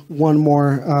ask you one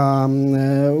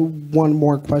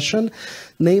more question,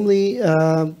 namely,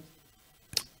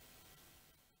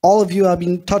 all of you have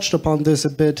been touched upon this a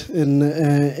bit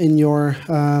in your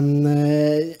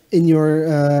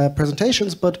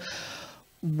presentations, but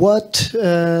what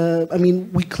I mean,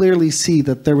 we clearly see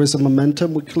that there is a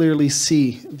momentum. We clearly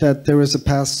see that there is a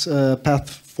path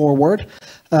forward.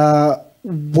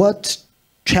 What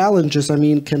challenges, I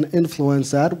mean, can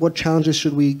influence that? What challenges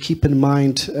should we keep in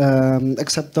mind,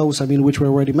 except those, I mean, which were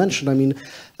already mentioned? I mean,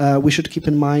 we should keep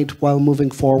in mind while moving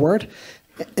forward.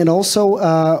 And also,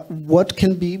 what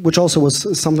can be, which also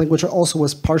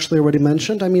was partially already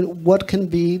mentioned. I mean, what can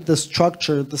be the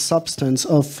structure, the substance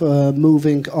of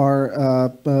moving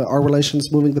our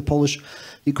relations, moving the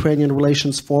Polish-Ukrainian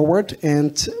relations forward,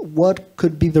 and what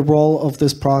could be the role of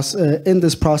this process in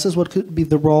this process? What could be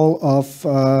the role of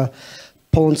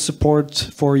Poland's support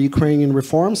for Ukrainian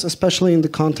reforms, especially in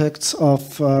the context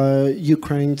of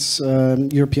Ukraine's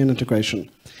European integration?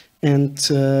 And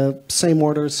same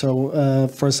order. So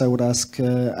first, I would ask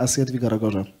Jadwiga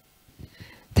Rogoża.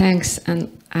 Thanks, and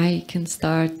I can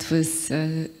start with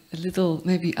a little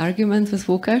maybe argument with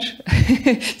Łukasz,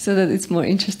 so that it's more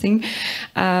interesting.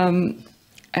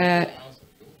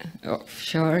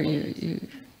 Sure, you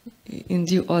in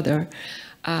due order,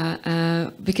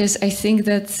 because I think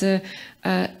that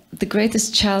the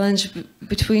greatest challenge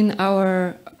between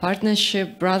our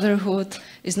partnership, brotherhood,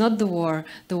 is not the war.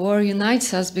 The war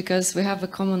unites us because we have a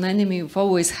common enemy. We've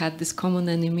always had this common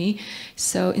enemy.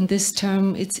 So in this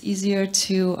term, it's easier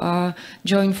to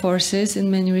join forces in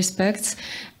many respects.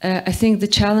 I think the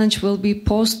challenge will be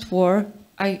post-war.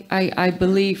 I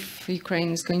believe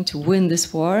Ukraine is going to win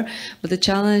this war, but the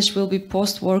challenge will be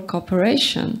post-war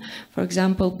cooperation, for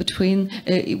example, within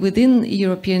the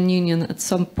European Union at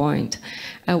some point,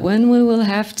 when we will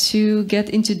have to get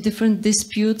into different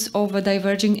disputes over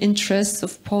diverging interests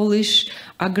of Polish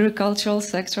agricultural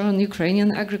sector and Ukrainian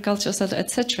agricultural sector,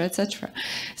 etc., etc.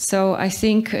 So I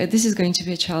think this is going to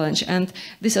be a challenge, and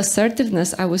this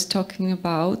assertiveness I was talking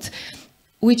about,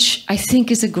 which I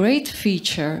think is a great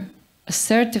feature,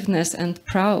 assertiveness and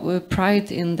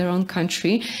pride in their own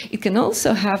country, it can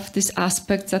also have these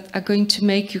aspects that are going to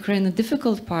make Ukraine a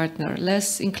difficult partner,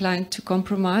 less inclined to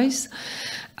compromise,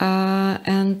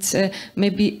 and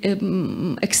maybe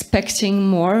expecting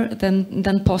more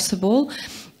than possible.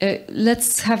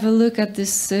 Let's have a look at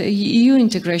this EU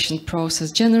integration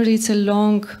process. Generally, it's a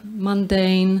long,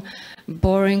 mundane,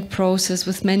 boring process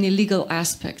with many legal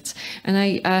aspects, and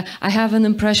I have an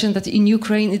impression that in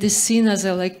Ukraine it is seen as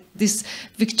this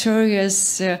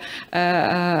victorious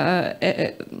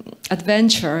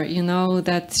adventure, you know,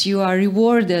 that you are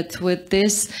rewarded with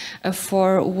this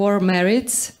for war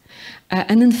merits,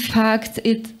 and in fact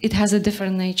it has a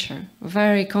different nature,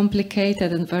 very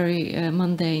complicated and very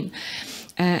mundane,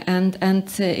 and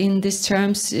in these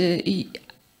terms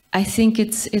I think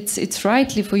it's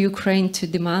rightly for Ukraine to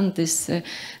demand this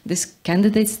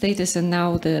candidate status and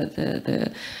now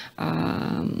the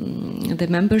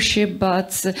membership,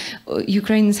 but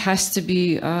Ukraine has to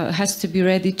be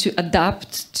ready to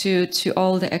adapt to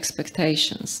all the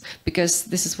expectations, because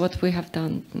this is what we have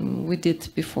done, we did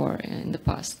before in the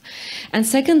past. And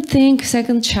second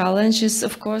challenge is,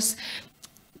 of course,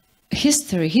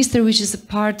 history, which is a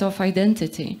part of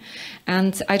identity.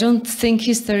 And I don't think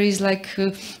history is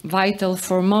vital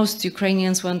for most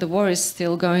Ukrainians when the war is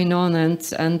still going on,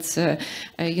 and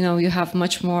you know, you have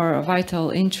much more vital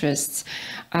interests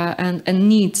and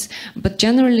needs. But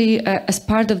generally, as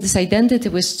part of this identity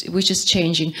which is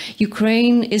changing,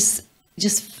 Ukraine is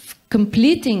just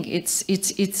completing its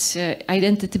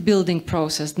identity building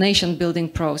process, nation building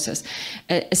process.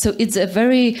 So it's a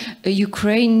very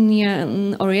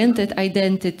Ukrainian-oriented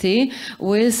identity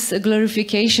with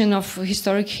glorification of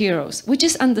historic heroes, which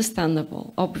is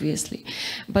understandable, obviously.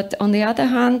 But on the other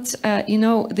hand, you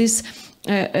know, these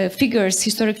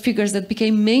historic figures that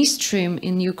became mainstream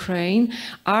in Ukraine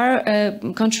are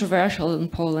controversial in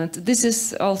Poland. This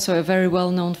is also a very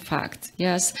well-known fact,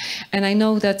 yes. And I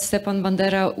know that Stepan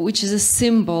Bandera, which is a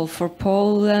symbol for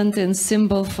Poland and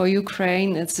symbol for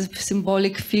Ukraine, it's a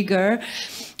symbolic figure.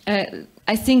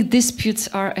 I think disputes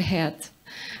are ahead.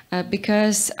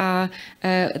 Because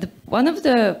one of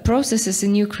the processes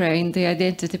in Ukraine, the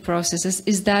identity processes,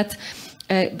 is that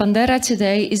Bandera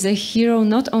today is a hero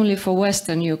not only for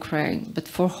Western Ukraine, but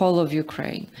for whole of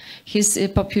Ukraine. His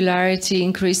popularity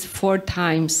increased 4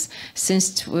 times since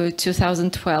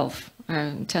 2012.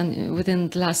 Within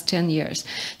the last 10 years.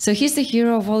 So he's the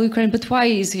hero of all Ukraine. But why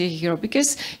is he a hero? Because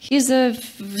he's a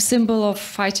symbol of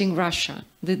fighting Russia,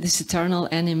 this eternal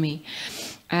enemy.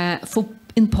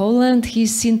 In Poland,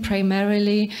 he's seen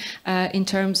primarily in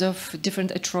terms of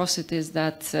different atrocities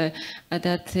that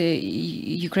the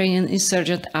Ukrainian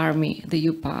insurgent army, the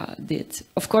UPA, did.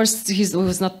 Of course, he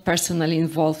was not personally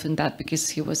involved in that because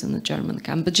he was in a German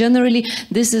camp. But generally,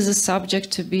 this is a subject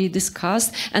to be discussed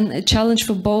and a challenge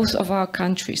for both of our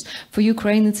countries. For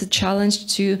Ukraine, it's a challenge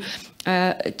to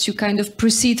kind of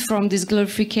proceed from this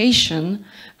glorification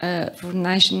for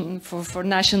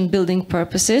nation building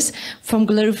purposes, from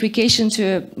glorification to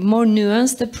a more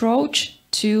nuanced approach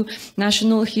to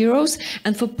national heroes.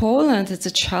 And for Poland, it's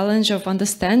a challenge of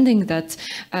understanding that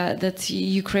that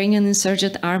Ukrainian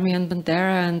insurgent army and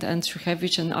Bandera and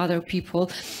Shuchevich and other people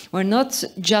were not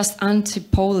just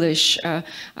anti-Polish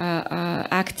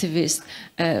activists.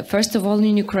 First of all,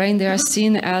 in Ukraine, they are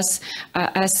seen as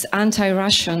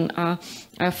anti-Russian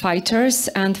fighters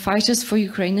and fighters for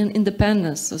Ukrainian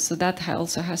independence. So that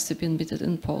also has to be admitted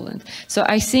in Poland. So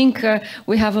I think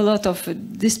we have a lot of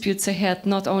disputes ahead,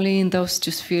 not only in those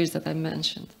 2 spheres that I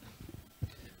mentioned.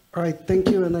 All right, thank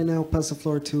you. And I now pass the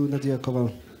floor to Nadiia Koval.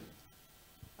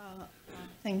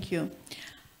 Thank you.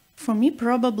 For me,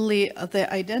 probably the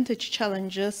identity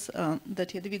challenges that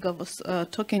Jadwiga was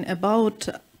talking about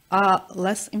are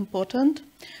less important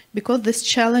because these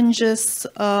challenges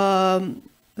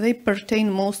they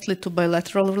pertain mostly to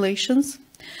bilateral relations,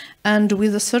 and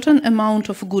with a certain amount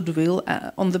of goodwill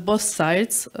on the both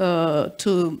sides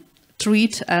to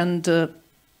treat and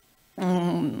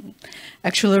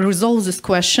actually resolve these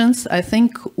questions, I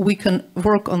think we can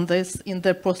work on this in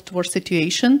the post-war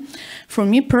situation. For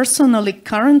me personally,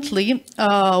 currently,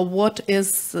 what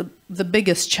is the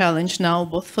biggest challenge now,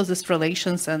 both for these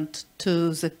relations and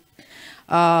to the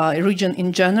region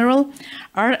in general,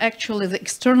 are actually the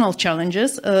external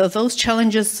challenges, those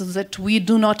challenges that we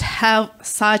do not have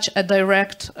such a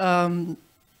direct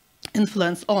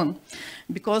influence on,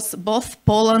 because both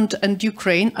Poland and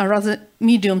Ukraine are rather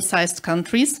medium-sized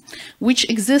countries which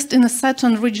exist in a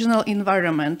certain regional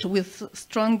environment with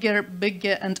stronger,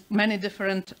 bigger and many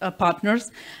different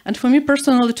partners. And for me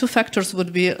personally, 2 factors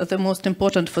would be the most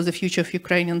important for the future of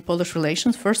Ukrainian-Polish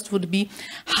relations. First would be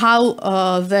how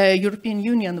the European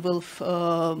Union will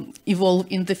evolve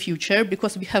in the future,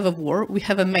 because we have a war, we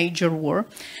have a major war.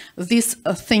 These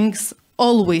things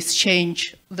always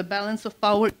change the balance of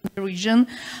power in the region.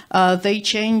 They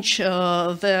change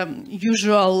the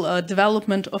usual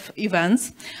development of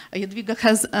events. Jadwiga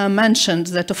has mentioned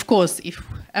that, of course, if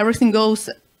everything goes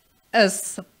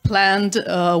as planned,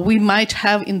 we might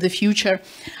have in the future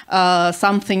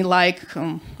something like,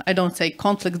 I don't say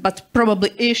conflicts, but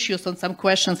probably issues on some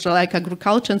questions like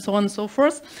agriculture and so on and so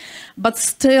forth. But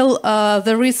still,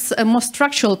 there is more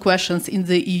structural questions in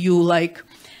the EU, like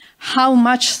how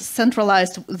much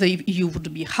centralized the EU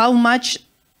would be, how much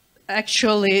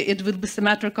actually it will be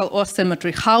symmetrical or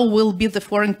asymmetry, how will be the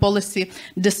foreign policy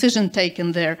decision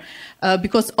taken there,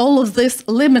 because all of this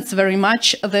limits very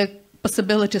much the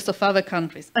possibilities of other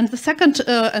countries. And the second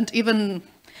and even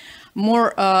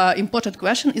more important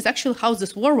question is actually how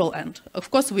this war will end. Of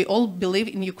course, we all believe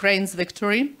in Ukraine's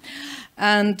victory,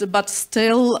 but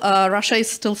still Russia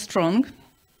is still strong.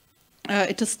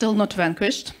 It is still not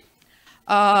vanquished.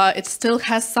 It still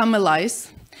has some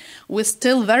allies. We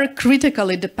still very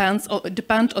critically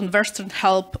depend on Western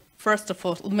help, first of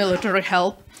all, military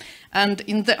help. And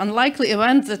in the unlikely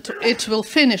event that it will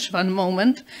finish one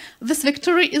moment, this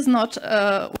victory is not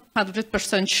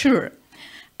 100% sure.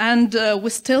 And we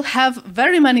still have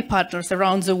very many partners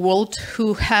around the world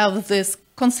who have this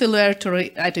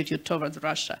conciliatory attitude towards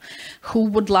Russia, who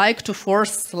would like to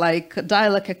force like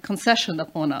dialogue, a concession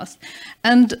upon us.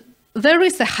 And there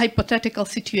is a hypothetical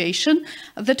situation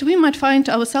that we might find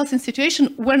ourselves in a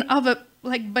situation when our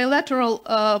bilateral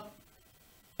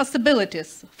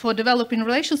possibilities for developing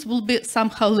relations will be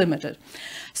somehow limited.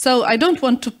 So I don't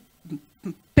want to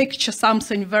picture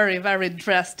something very, very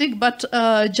drastic, but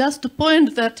just to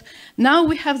point that now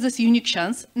we have this unique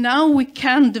chance. Now we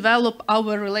can develop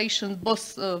our relations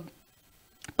both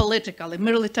politically,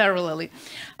 militarily,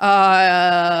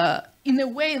 in a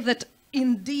way that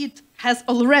indeed has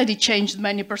already changed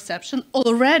many perceptions,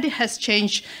 already has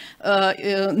changed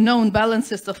known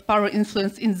balances of power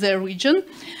influence in the region.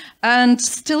 And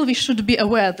still we should be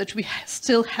aware that we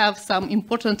still have some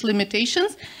important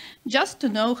limitations, just to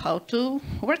know how to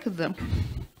work with them.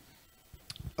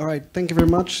 All right, thank you very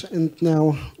much. And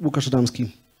now, Łukasz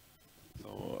Adamski.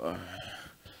 So,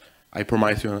 I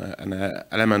promised you an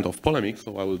element of polemic,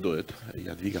 so I will do it,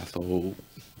 Jadwiga. So,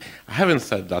 I haven't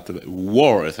said that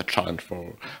war is a challenge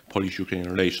for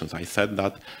Polish-Ukrainian relations. I said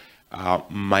that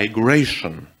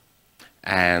migration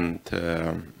and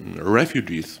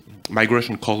refugees,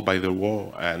 migration caused by the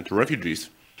war and refugees,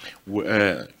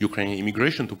 Ukrainian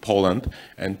immigration to Poland,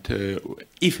 and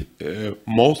if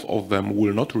most of them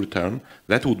will not return,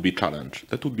 that would be challenge.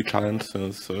 That would be challenge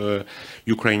since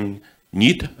Ukraine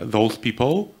need those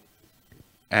people,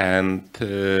 and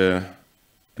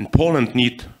Poland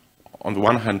need, on the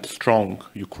one hand, strong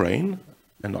Ukraine,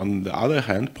 and on the other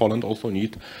hand, Poland also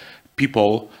need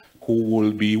people who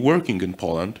will be working in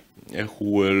Poland, who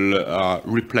will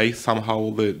replace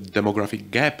somehow the demographic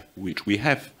gap which we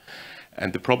have.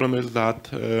 And the problem is that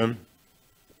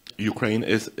Ukraine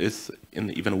is in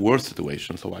an even worse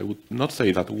situation. So I would not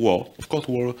say that war, of course,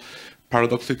 war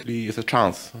paradoxically is a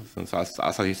chance, since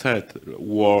as I said,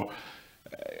 war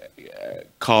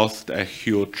caused a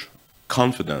huge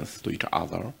confidence to each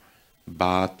other.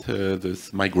 But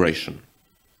this migration,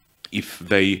 if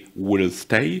they will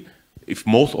stay, if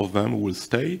most of them will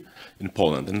stay in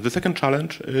Poland. And the second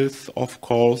challenge is, of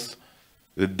course,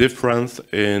 the difference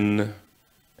in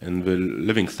the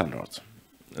living standards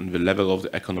and the level of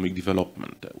the economic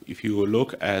development. If you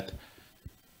look at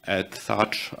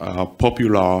such a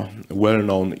popular,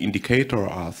 well-known indicator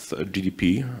as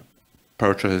GDP,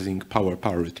 purchasing power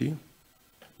parity,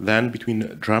 then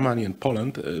between Germany and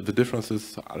Poland, the difference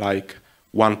is like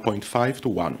 1.5 to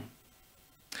 1.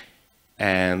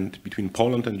 And between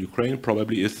Poland and Ukraine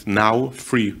probably is now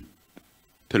 3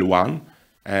 till 1.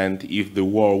 And if the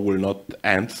war will not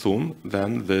end soon,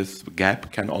 then this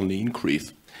gap can only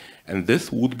increase. And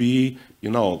this would be,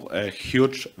 a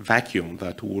huge vacuum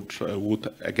that would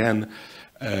again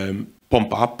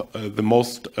pump up the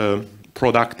most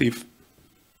productive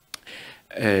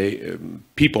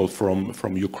people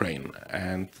from Ukraine.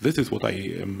 And this is what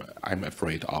I'm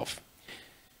afraid of.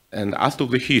 And as to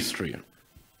the history,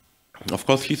 of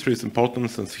course, history is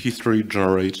important since history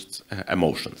generates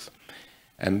emotions.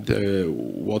 And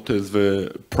what is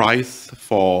the price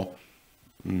for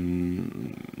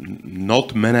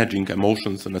not managing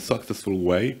emotions in a successful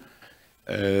way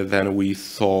than we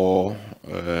saw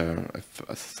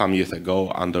some years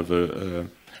ago under the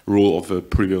rule of the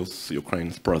previous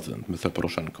Ukraine's president, Mr.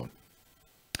 Poroshenko.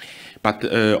 But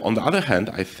on the other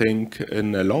hand, I think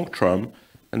in the long term,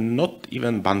 not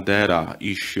even Bandera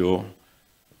issue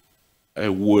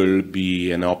will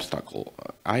be an obstacle.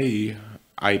 I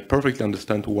perfectly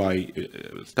understand why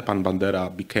Stepan Bandera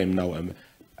became now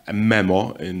a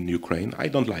memo in Ukraine. I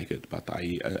don't like it, but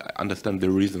I understand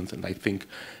the reasons, and I think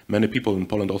many people in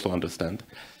Poland also understand.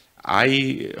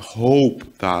 I hope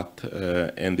that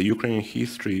in the Ukrainian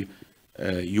history,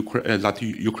 that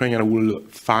Ukrainians will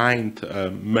find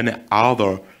many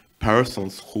other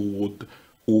persons who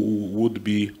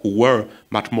were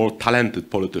much more talented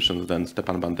politicians than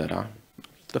Stepan Bandera.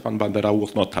 Stepan Bandera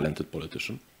was not a talented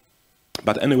politician.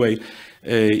 But anyway,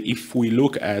 if we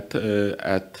look at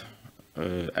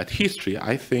history,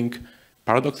 I think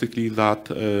paradoxically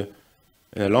that in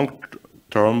the long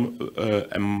term,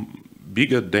 a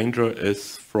bigger danger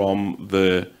is from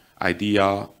the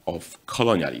idea of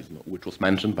colonialism, which was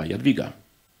mentioned by Jadwiga.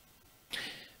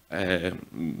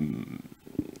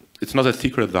 It's not a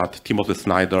secret that Timothy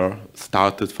Snyder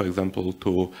started, for example,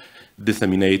 to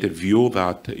disseminate a view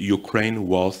that Ukraine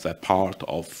was a part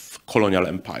of colonial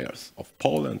empires of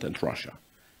Poland and Russia.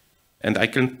 And I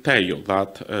can tell you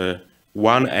that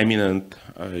one eminent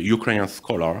Ukrainian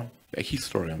scholar, a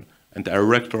historian, and a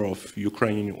rector of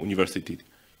Ukrainian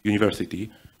university,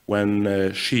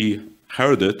 when she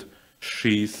heard it,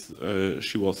 she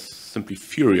was simply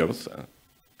furious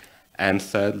and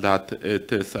said that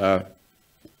it is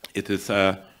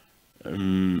a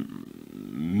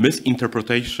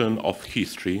misinterpretation of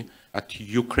history that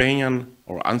Ukrainian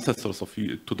or ancestors of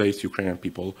today's Ukrainian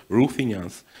people,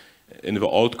 Ruthenians, in the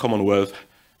old Commonwealth,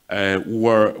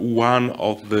 were one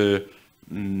of the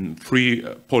three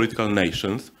political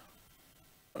nations.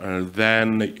 Then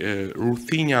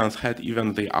Ruthenians had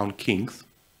even their own kings,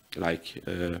 like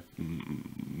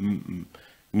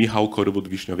Michał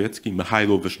Korybut-Wiśniowiecki,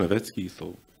 Mykhailo Wiśniowiecki.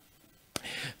 So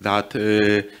that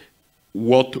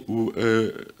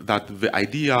that the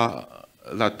idea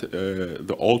that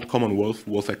the old Commonwealth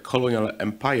was a colonial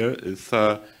empire is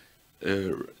a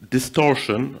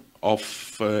distortion of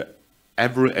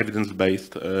every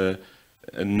evidence-based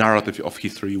narrative of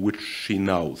history which she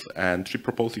knows, and she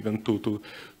proposed even to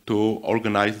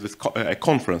organize this a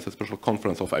conference, a special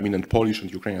conference of eminent Polish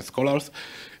and Ukrainian scholars,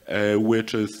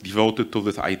 which is devoted to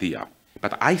this idea.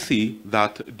 But I see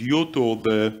that due to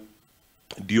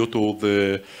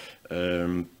the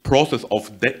process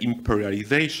of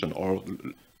de-imperialization, or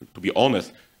to be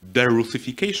honest,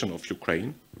 de-Russification of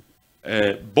Ukraine,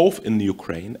 both in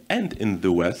Ukraine and in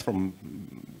the West,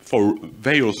 for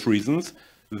various reasons,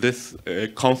 this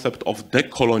concept of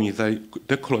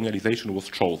decolonialization was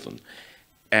chosen.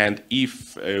 And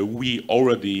if we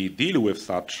already deal with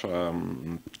such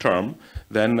term,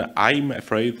 then I'm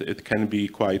afraid it can be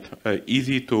quite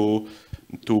easy to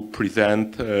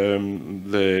present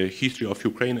the history of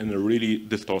Ukraine in a really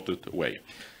distorted way.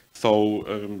 So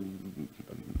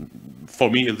for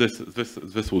me,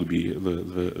 this would be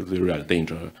the real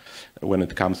danger when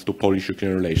it comes to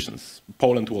Polish-Ukrainian relations.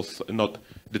 Poland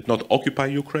did not occupy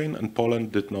Ukraine, and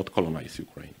Poland did not colonize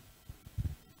Ukraine.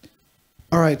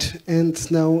 All right, and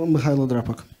now Mykhailo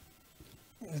Drapak.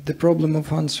 The problem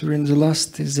of answering the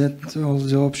last is that all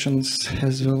the options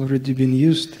has already been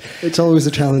used. It's always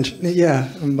a challenge. Yeah,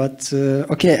 but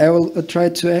okay, I will try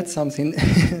to add something,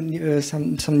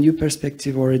 some new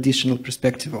perspective or additional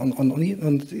perspective on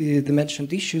the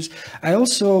mentioned issues. I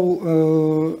also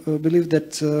believe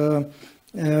that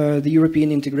the European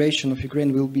integration of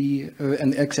Ukraine will be,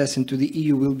 and access into the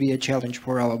EU will be a challenge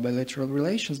for our bilateral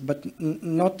relations, but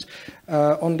not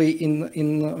only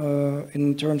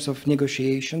in terms of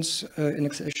negotiations, in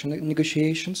accession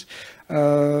negotiations.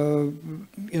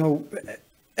 You know,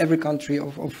 every country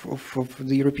of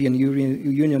the European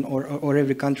Union or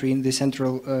every country in the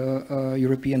Central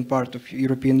European part of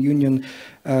European Union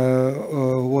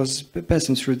was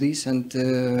passing through this and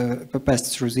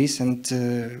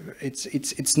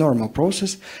it's normal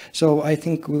process. So I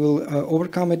think we will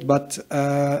overcome it. But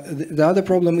the other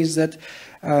problem is that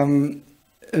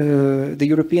the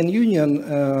European Union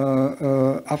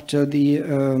after the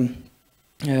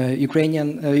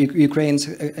Ukraine's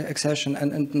accession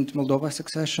and Moldova's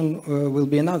accession will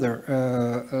be another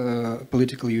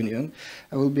political union.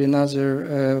 Will be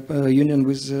another union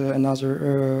with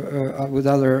with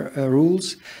other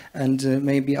rules and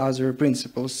maybe other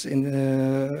principles of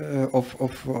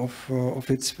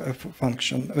its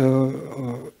function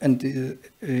and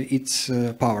its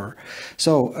power.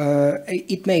 So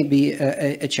it may be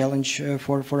a challenge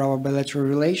for our bilateral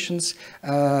relations,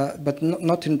 but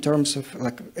not in terms of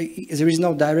there is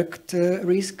no direct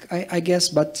risk, I guess,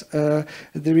 but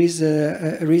there is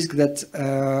a risk that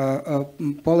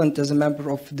Poland, as a member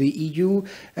of the EU,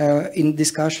 in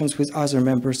discussions with other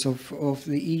members of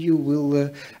the EU, will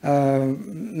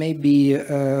maybe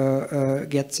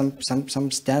get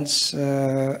some stance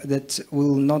that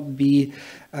will not be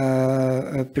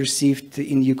perceived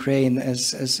in Ukraine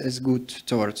as good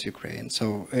towards Ukraine.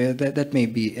 So that may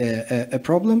be a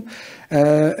problem.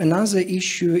 Another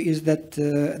issue is that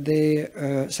the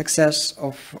success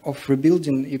of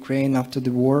rebuilding Ukraine after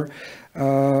the war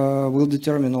will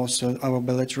determine also our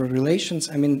bilateral relations.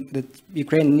 I mean that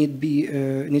Ukraine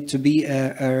need to be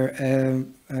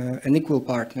an equal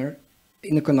partner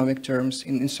in economic terms,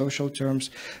 in social terms,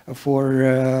 for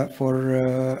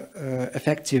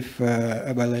effective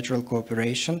bilateral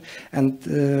cooperation, and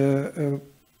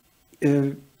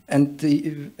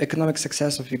the economic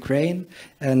success of Ukraine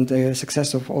and the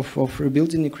success of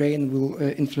rebuilding Ukraine will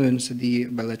influence the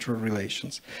bilateral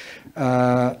relations.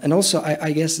 And also,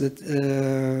 I guess that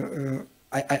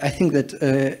I think that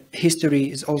history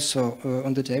is also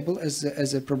on the table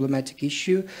as a problematic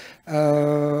issue.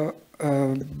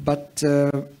 But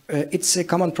it's a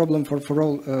common problem for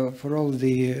all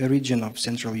the region of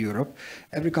Central Europe.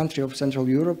 Every country of Central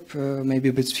Europe,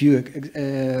 maybe with few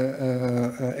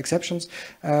exceptions,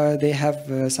 they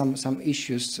have some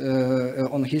issues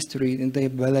on history in their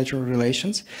bilateral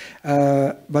relations.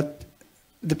 But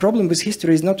the problem with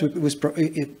history is not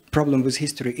problem with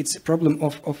history. It's a problem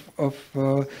of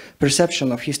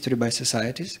perception of history by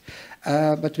societies.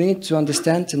 But we need to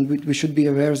understand, and we should be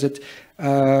aware that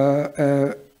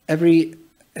every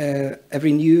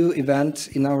every new event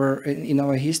in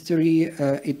our history,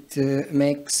 it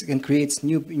makes and creates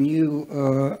new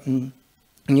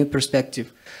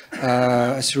perspective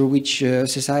through which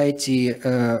society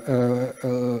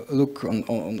look on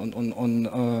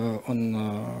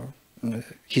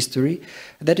history.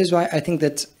 That is why I think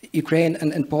that Ukraine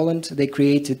and Poland, they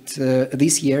created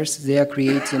these years, they are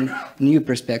creating new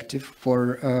perspective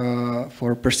for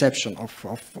perception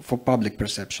for public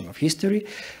perception of history,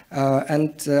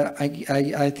 and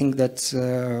I think that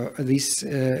this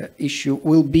issue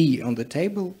will be on the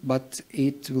table, but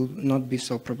it will not be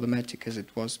so problematic as it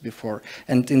was before.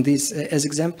 And in this, as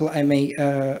example, I may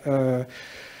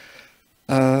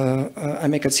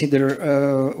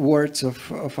consider words of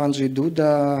Andrzej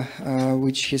Duda,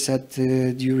 which he said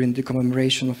during the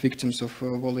commemoration of victims of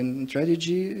Volyn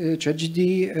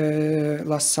tragedy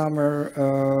last summer.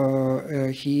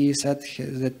 He said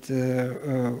that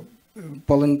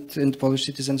Poland and Polish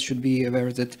citizens should be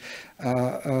aware that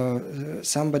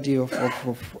somebody of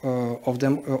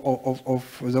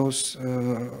those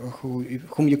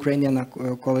whom Ukrainians are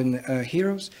calling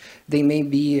heroes, they may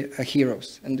be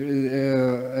heroes and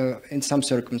in some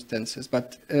circumstances,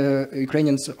 but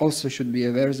Ukrainians also should be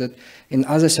aware that in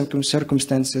other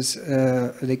circumstances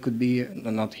they could be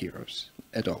not heroes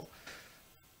at all.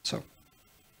 So.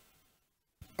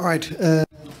 All right.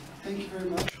 Thank you very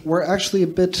much. We're actually a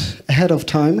bit ahead of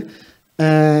time.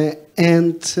 And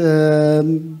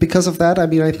because of that, I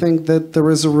mean, I think that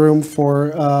there is a room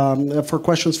for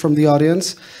questions from the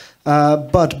audience.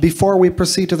 But before we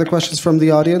proceed to the questions from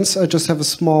the audience, I just have a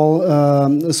small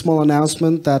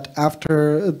announcement that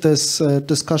after this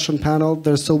discussion panel,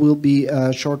 there still will be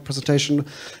a short presentation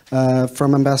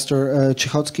from Ambassador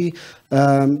Cichocki.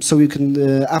 So you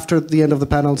can, after the end of the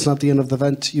panel, it's not the end of the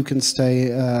event. You can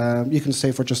stay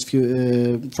for just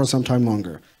for some time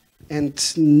longer. And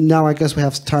now I guess we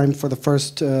have time for the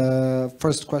first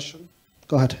question.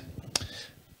 Go ahead.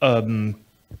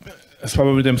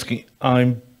 Adamski,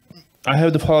 I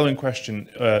have the following question.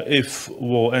 If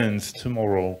war ends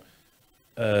tomorrow,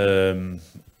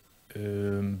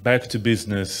 back to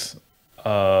business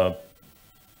will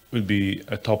be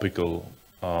a topical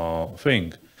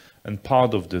thing. And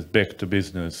part of this back to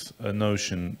business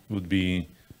notion would be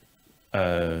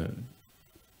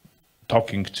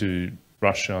talking to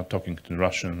Russia, talking to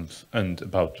Russians, and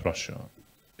about Russia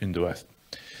in the West.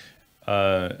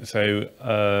 I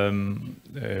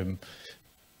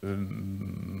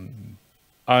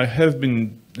have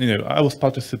been, I was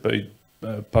participate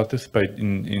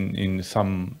in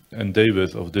some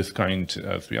endeavors of this kind.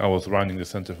 As I was running the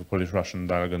Center for Polish-Russian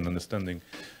Dialogue and Understanding,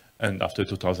 and after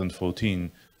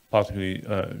 2014, particularly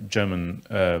German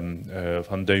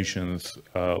foundations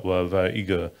were very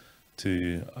eager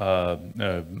to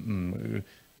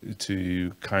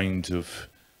kind of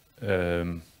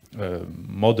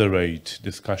moderate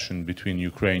discussion between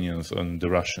Ukrainians and the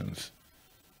Russians,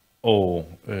 or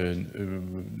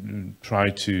try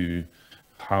to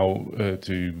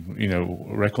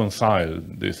reconcile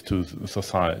these two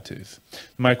societies.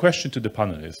 My question to the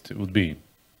panelists would be: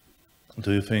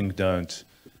 do you think that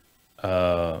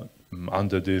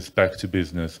under this back to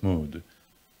business mood,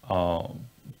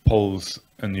 Poles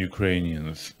and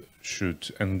Ukrainians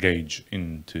should engage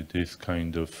into this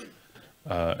kind of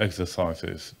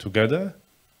exercises together,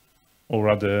 or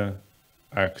rather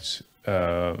act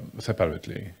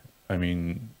separately? I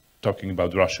mean, talking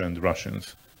about Russia and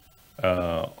Russians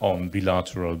on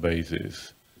bilateral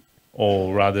basis,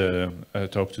 or rather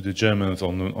talk to the Germans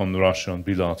on Russia on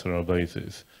bilateral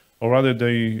basis, or rather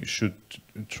they should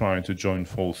try to join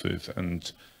forces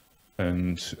and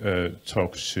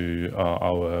talk to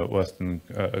our Western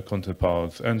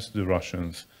counterparts and the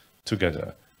Russians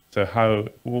together. So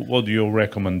what your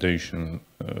recommendation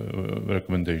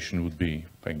would be?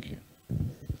 Thank you.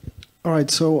 All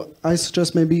right, so I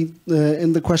suggest maybe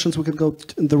in the questions we could go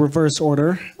in the reverse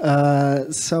order.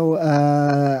 So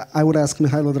I would ask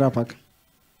Mykhailo Drapak.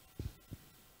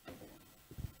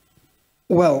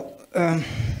 Well,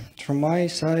 from my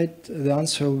side, the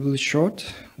answer will be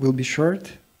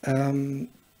short.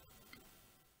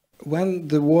 When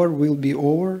the war will be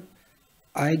over,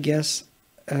 I guess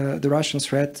the Russian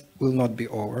threat will not be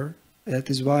over. That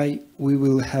is why we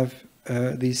will have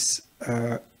this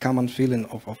common feeling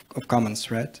of common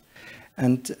threat,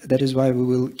 and that is why we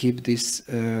will keep this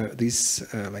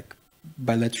like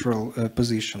bilateral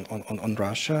position on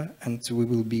Russia, and we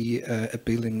will be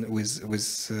appealing we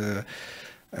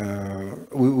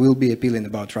will be appealing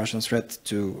about Russian threat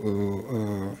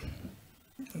to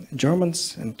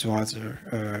Germans and to other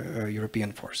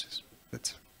European forces.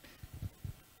 That's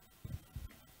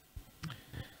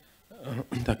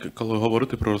Так, коли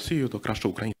говорити про Росію, то краще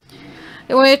українською.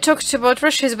 When I talked about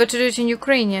Russia, it's better to do it in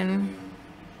Ukrainian.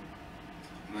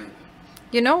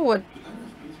 You know what?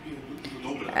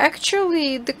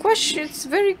 Actually, the question, it's a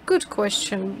very good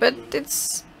question, but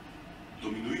it's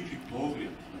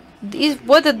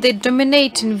whether the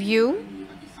dominating view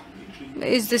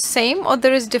is the same or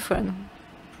there is different.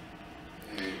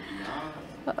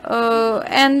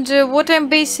 And what I'm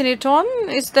basing it on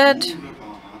is that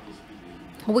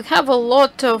we have a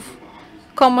lot of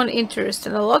common interest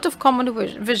and a lot of common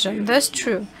vision. That's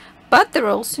true, but there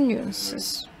are also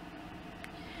nuances.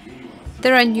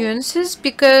 There are nuances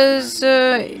because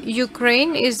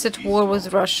Ukraine is at war with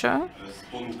Russia,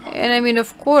 and I mean,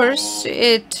 of course,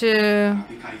 it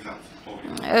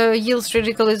yields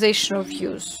radicalization of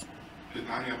views.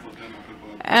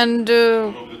 And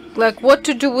like what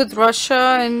to do with Russia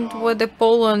and whether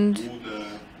Poland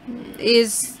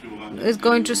is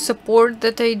going to support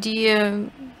that idea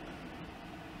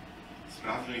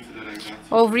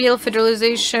of real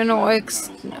federalization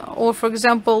or for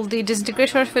example the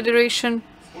disintegration of federation,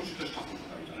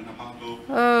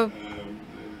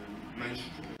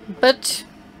 but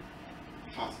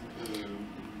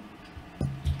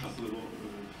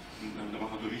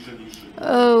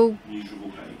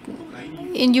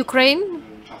in Ukraine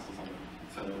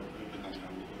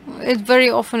it very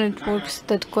often it works,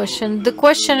 that question. The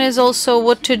question is also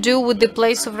what to do with the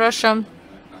place of Russia,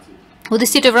 with the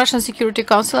seat of Russian Security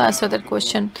Council. Answer that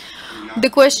question. The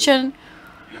question,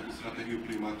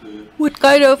 what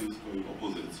kind of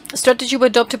strategy we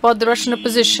adopt about the Russian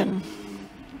opposition?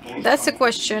 That's the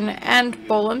question. And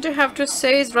Poland, I have to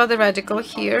say, is rather radical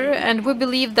here. And we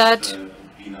believe that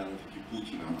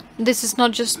this is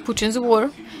not just Putin's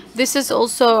war. This is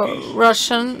also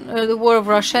the war of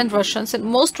Russia and Russians. And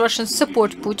most Russians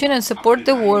support Putin and support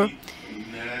the war.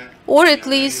 Or at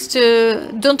least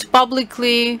don't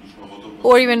publicly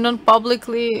or even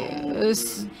non-publicly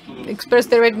express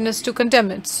their readiness to condemn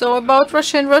it. So about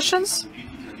Russia and Russians,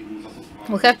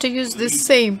 we have to use the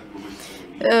same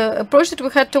approach that we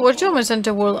had towards Germans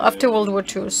after World War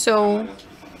II. So,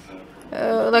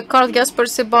 like Karl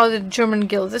Jasper's about the German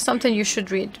guild, that's something you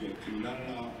should read.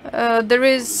 There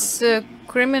is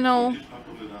criminal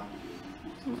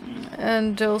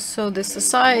and also the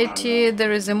society.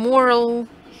 There is a moral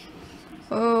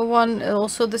one,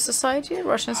 also the society,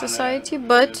 Russian society,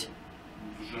 but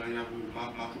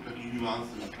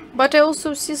I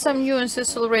also see some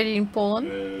nuances already in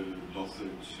Poland,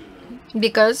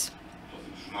 because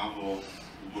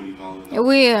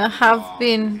we have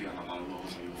been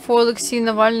for Alexei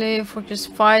Navalny, for his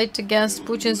fight against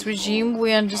Putin's regime.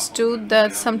 We understood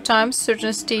that sometimes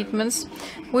certain statements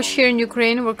which here in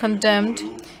Ukraine were condemned,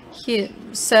 he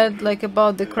said, like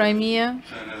about the Crimea,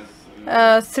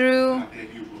 through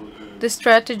the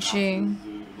strategy,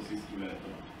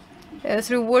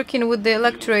 through working with the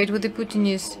electorate, with the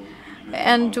Putinists.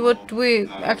 And what we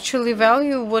actually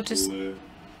value, what is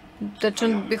that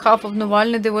on behalf of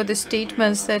Navalny, there were the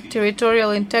statements that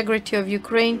territorial integrity of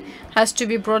Ukraine has to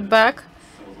be brought back.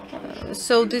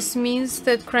 So this means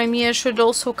that Crimea should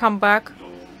also come back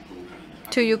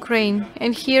to Ukraine.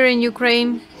 And here in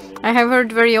Ukraine, I have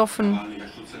heard very often,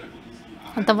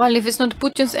 Navalny, if it's not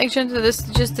Putin's agent, this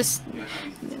just this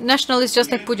nationalist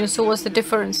just like Putin, so what's the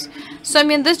difference? So I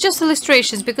mean, that's just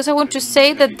illustrations, because I want to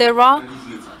say that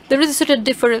there is a certain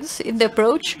difference in the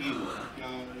approach,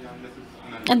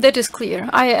 and that is clear.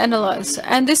 I analyze,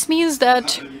 and this means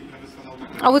that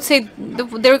I would say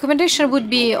the recommendation would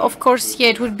be, of course, yeah,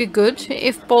 it would be good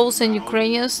if Poles and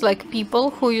Ukrainians, like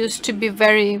people who used to be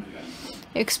very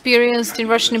experienced in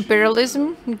Russian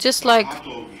imperialism, just like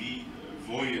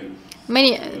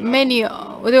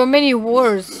there were many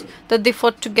wars that they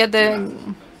fought together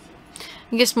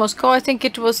against Moscow. I think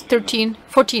it was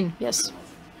 14, yes.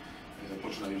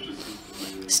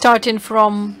 Starting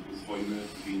from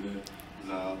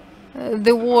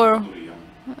the war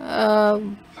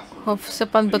of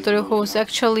Stepan Batory, who was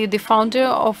actually the founder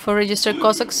of Registered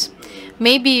Cossacks.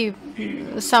 Maybe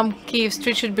some Kyiv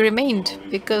street should be remained,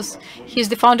 because he's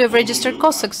the founder of Registered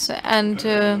Cossacks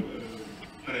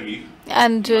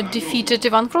and defeated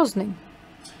Ivan Grozny.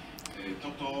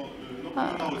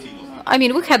 I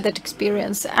mean, we had that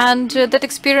experience, and that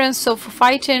experience of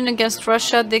fighting against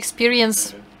Russia, the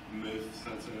experience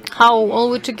how all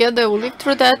we together we lived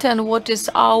through that, and what is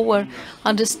our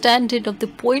understanding of the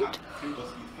point.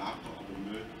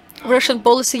 Russian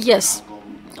policy, yes.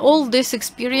 All this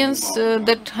experience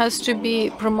that has to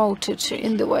be promoted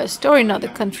in the West or in other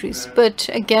countries. But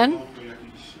again,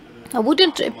 I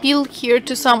wouldn't appeal here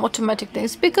to some automatic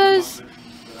things, because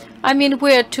I mean,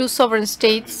 we are two sovereign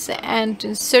states, and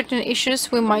in certain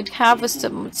issues we might have a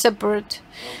separate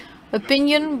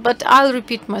opinion, but I'll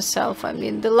repeat myself. I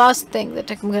mean, the last thing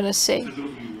that I'm going to say,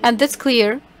 and that's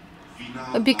clear,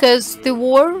 because the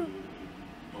war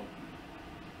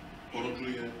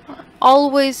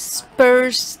always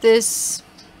spurs this,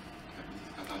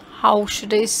 how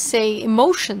should I say,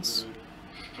 emotions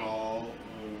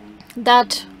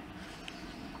that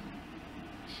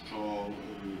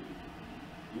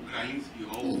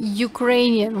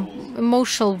Ukrainian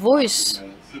emotional voice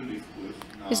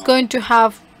is going to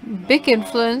have big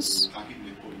influence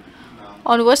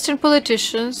on Western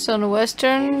politicians, on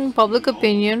Western public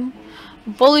opinion.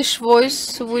 Polish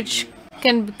voice, which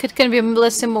can be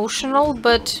less emotional,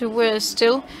 but we're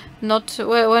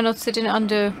not sitting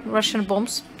under Russian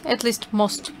bombs. At least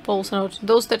most Poles are not.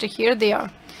 Those that are here, they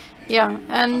are. Yeah,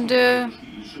 and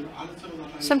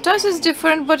sometimes it's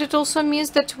different, but it also means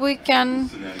that we can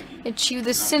achieve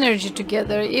this synergy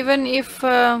together, even if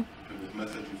there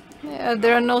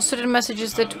are no certain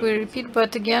messages that we repeat.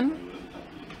 But again,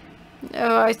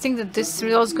 I think that this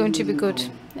result is going to be good.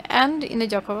 And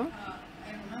Nadiia.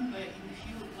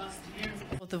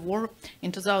 The war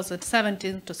in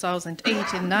 2017,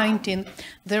 2018, 19,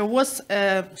 there was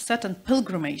a certain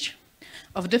pilgrimage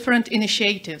of different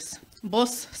initiatives,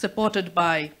 both supported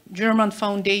by German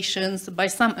foundations, by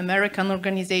some American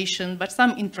organization, by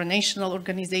some international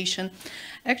organization.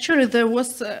 Actually, there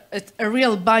was a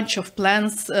real bunch of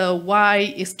plans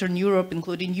why Eastern Europe,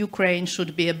 including Ukraine,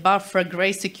 should be a buffer,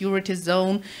 gray security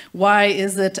zone. Why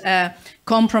is it a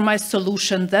compromise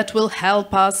solution that will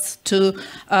help us to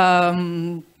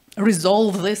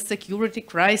resolve this security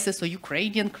crisis or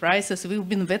Ukrainian crisis we've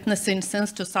been witnessing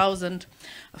since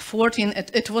 2014.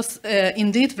 It was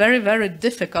indeed very, very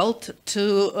difficult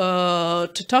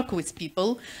to talk with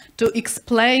people, to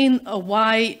explain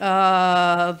why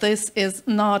this is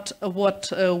not what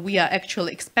we are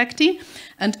actually expecting.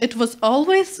 And it was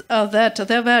always that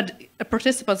there were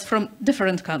participants from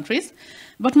different countries,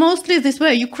 but mostly these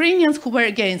were Ukrainians who were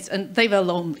against, and they were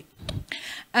lonely.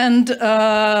 And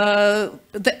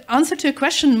the answer to your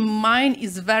question, mine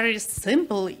is very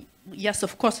simple. Yes,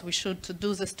 of course, we should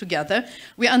do this together.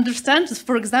 We understand,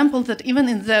 for example, that even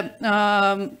in the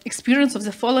experience of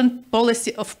the foreign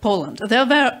policy of Poland, there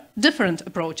were different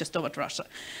approaches toward Russia.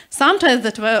 Sometimes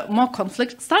that were more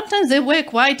conflict, sometimes they were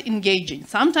quite engaging,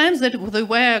 sometimes they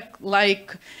were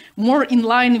like more in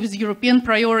line with European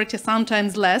priority,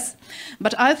 sometimes less.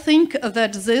 But I think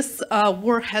that this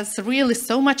war has really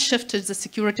so much shifted the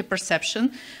security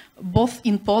perception, both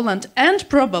in Poland and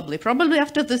probably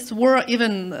after this war,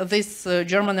 even this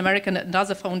German, American and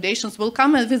other foundations will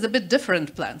come with a bit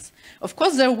different plans. Of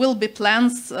course, there will be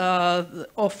plans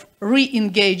of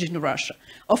re-engaging Russia,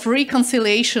 of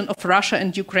reconciliation of Russia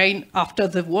and Ukraine after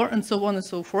the war, and so on and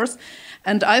so forth.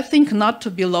 And I think not to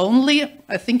be lonely,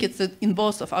 I think it's in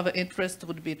both of our interests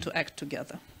would be to act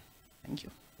together. Thank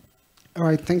you. All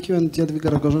right, thank you, and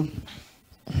Jadwiga, Rogoża.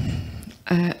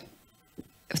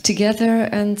 Together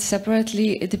and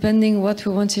separately, depending what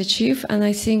we want to achieve. And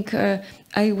I think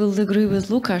I will agree with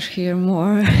Łukasz here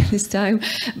more this time,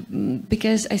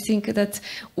 because I think that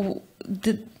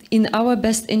in our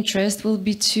best interest will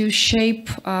be to shape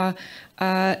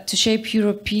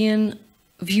European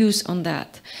views on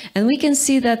that. And we can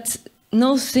see that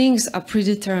no things are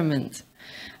predetermined,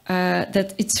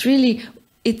 that it's really,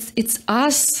 it's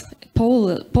us,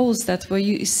 Poles, that were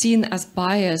seen as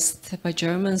biased by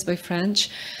Germans, by French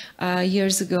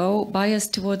years ago,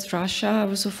 biased towards Russia,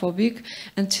 Russophobic,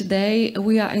 and today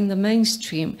we are in the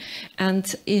mainstream.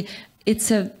 And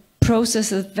it's a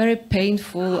process of very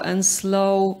painful and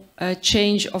slow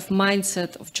change of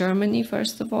mindset of Germany,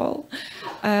 first of all.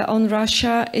 On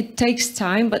Russia, it takes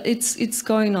time, but it's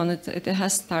going on, it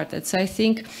has started. So I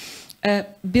think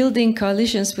building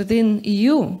coalitions within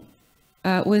EU,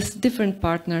 with different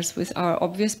partners, with our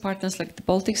obvious partners like the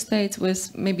Baltic states,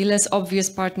 with maybe less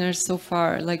obvious partners so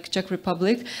far like Czech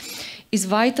Republic, is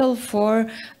vital for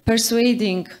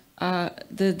persuading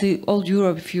the old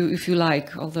Europe, if you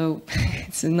like, although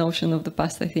it's a notion of the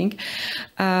past, I think,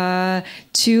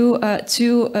 to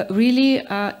really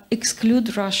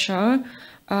exclude Russia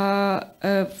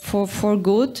for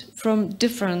good from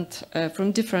different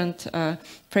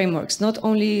frameworks, not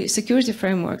only security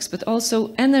frameworks, but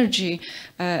also energy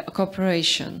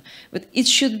cooperation. But it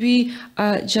should be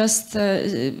just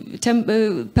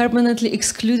permanently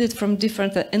excluded from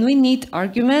different, and we need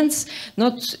arguments,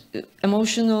 not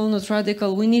emotional, not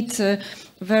radical. We need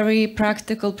very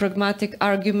practical, pragmatic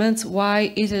arguments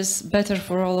why it is better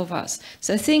for all of us.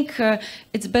 So I think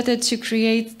it's better to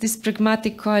create these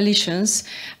pragmatic coalitions,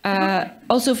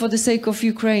 also for the sake of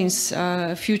Ukraine's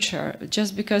future,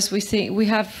 just because we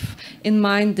have in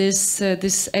mind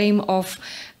this aim of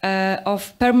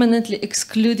permanently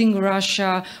excluding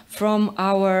Russia from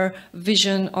our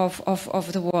vision of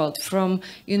the world, from,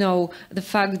 you know, the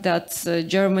fact that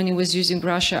Germany was using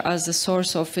Russia as a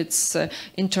source of its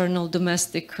internal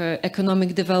domestic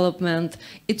economic development.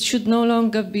 It should no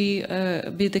longer be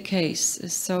the case.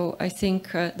 So I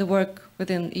think the work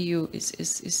within EU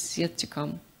is yet to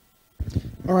come.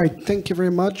 All right, thank you very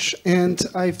much. And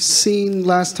I've seen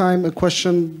last time a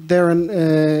question there in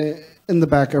the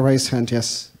back, a raised hand,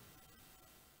 yes.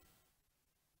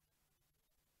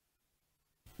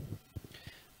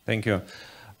 Thank you.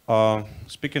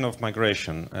 Speaking of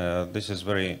migration, this is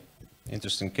very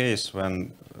interesting case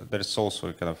when there is also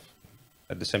a kind of,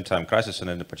 at the same time, crisis and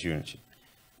an opportunity.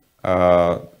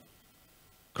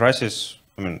 Crisis,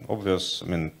 I mean, obvious, I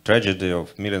mean, tragedy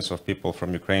of millions of people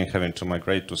from Ukraine having to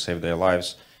migrate to save their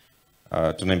lives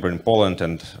to neighboring Poland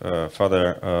and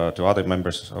further to other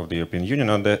members of the European Union.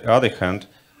 On the other hand,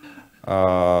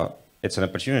 it's an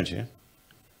opportunity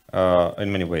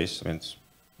in many ways. I mean, it's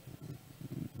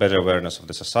better awareness of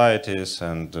the societies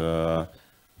and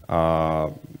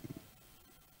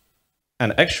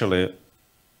actually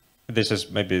this is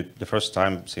maybe the first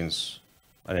time since,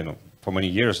 I don't know, for many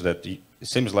years that it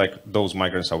seems like those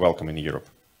migrants are welcome in Europe,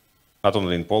 not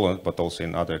only in Poland but also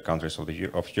in other countries of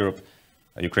Europe.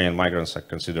 Ukrainian migrants are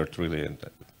considered really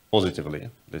positively.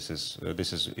 This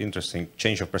is interesting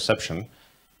change of perception,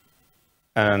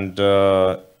 and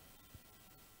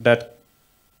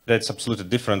that's absolutely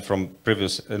different from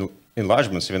previous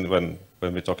enlargements, even when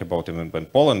we talk about even when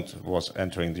Poland was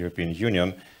entering the European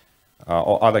Union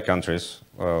or other countries,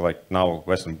 like now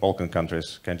Western Balkan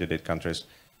countries, candidate countries.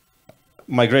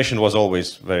 Migration was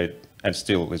always very, and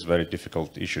still is very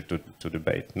difficult issue to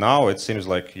debate. Now it seems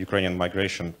like Ukrainian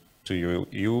migration to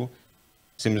EU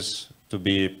seems to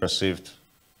be perceived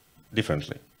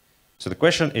differently. So the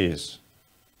question is,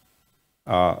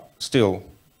 still,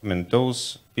 I mean,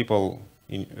 those people,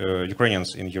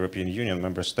 Ukrainians in European Union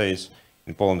member states,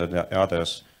 in Poland and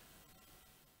others,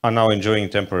 are now enjoying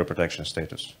temporary protection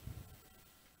status.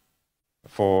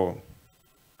 For,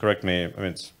 correct me, I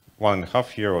mean, it's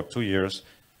 1.5 years or 2 years.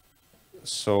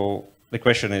 So the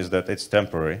question is that it's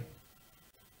temporary,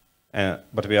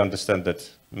 but we understand that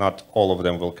not all of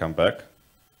them will come back.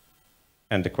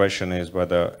 And the question is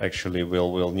whether actually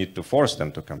we'll need to force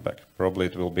them to come back. Probably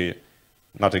it will be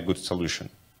not a good solution,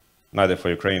 neither for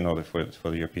Ukraine nor for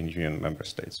the European Union member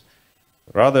states.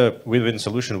 Rather, win-win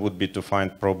solution would be to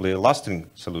find probably a lasting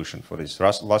solution for this,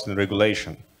 lasting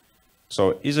regulation.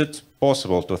 So is it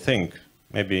possible to think,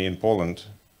 maybe in Poland,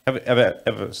 have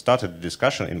ever started a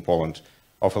discussion in Poland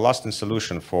of a lasting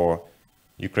solution for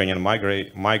Ukrainian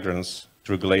migrants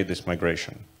to regulate this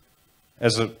migration?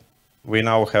 We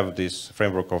now have this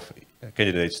framework of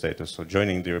candidate status, so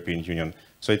joining the European Union.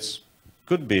 So it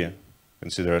could be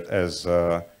considered as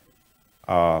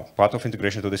part of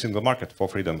integration to the single market for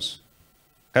freedoms.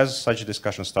 Has such a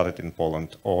discussion started in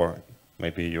Poland, or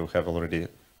maybe you have already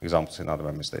examples in other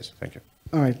member states? Thank you.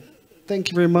 All right. Thank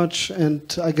you very much. And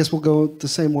I guess we'll go the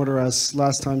same order as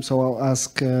last time. So I'll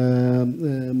ask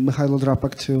Mykhailo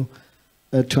Drapak to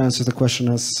answer the question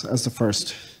as the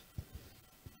first.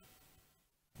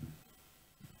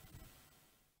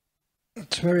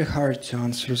 It's very hard to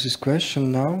answer this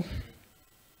question now,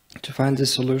 to find a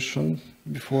solution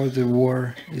before the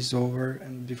war is over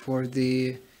and before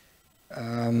the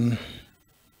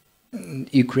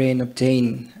Ukraine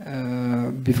obtain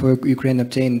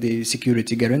the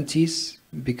security guarantees,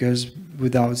 because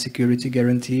without security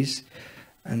guarantees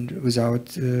and without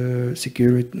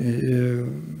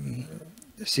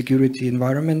security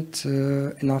environment,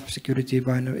 enough security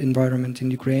environment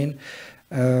in Ukraine,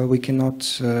 we cannot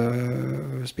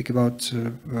speak about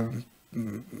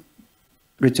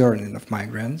returning of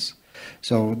migrants.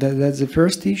 So that's the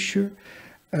first issue.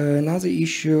 Another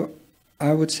issue,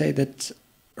 I would say that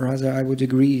rather I would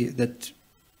agree that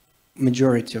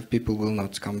majority of people will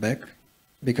not come back,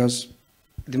 because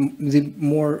the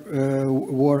more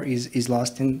war is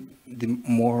lasting, the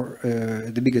more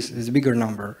the bigger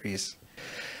number is.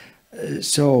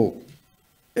 So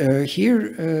here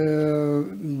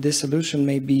the solution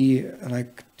may be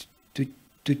like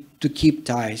to keep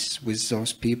ties with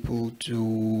those people,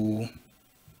 to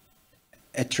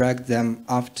attract them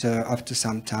after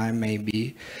some time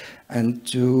maybe, and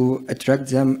to attract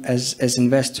them as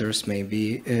investors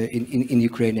maybe in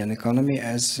Ukrainian economy,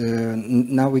 as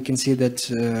now we can see that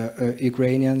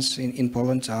Ukrainians in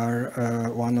Poland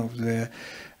are one of the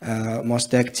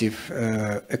most active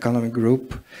economic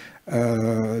group.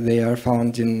 They are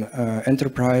found in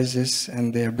enterprises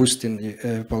and they are boosting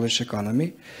the Polish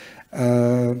economy.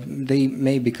 They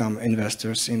may become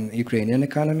investors in Ukrainian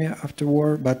economy after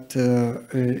war, but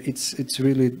it's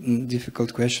really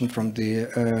difficult question from the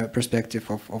perspective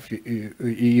of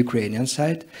Ukrainian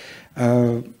side.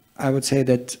 I would say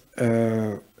that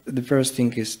the first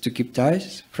thing is to keep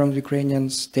ties from the Ukrainian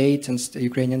state and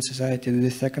Ukrainian society.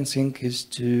 The second thing is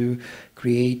to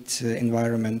create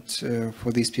environment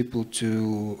for these people to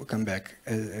come back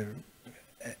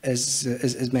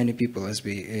as many people as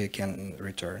we can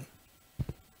return.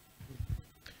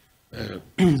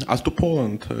 As to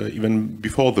Poland, even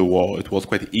before the war, it was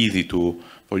quite easy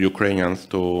for Ukrainians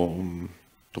to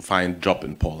find job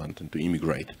in Poland and to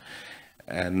immigrate.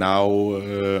 And now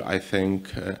I think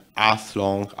as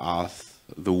long as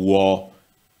the war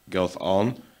goes on,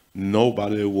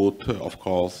 nobody would, of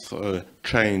course,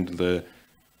 change the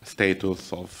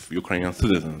status of Ukrainian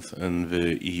citizens in the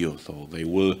EU. So they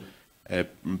will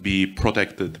be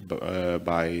protected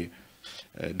by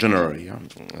generally.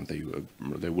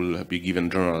 They will be given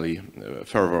generally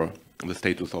further the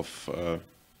status of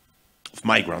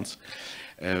migrants.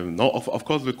 No, of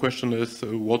course, the question is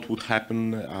what would happen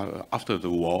after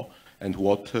the war, and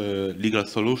what legal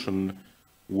solution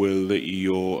will the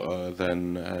EU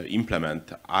then implement.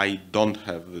 I don't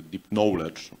have the deep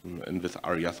knowledge in this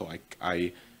area, so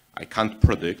I can't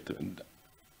predict. And,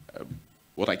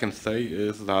 what I can say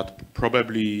is that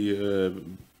probably,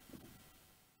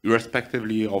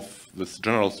 irrespectively of this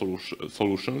general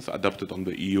solutions adopted on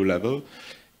the EU level,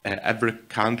 every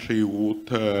country would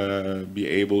be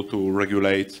able to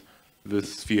regulate this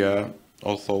sphere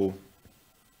also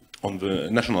on the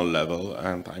national level,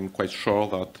 and I'm quite sure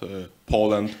that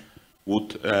Poland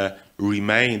would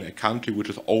remain a country which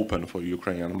is open for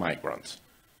Ukrainian migrants.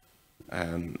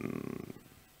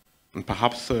 And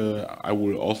perhaps I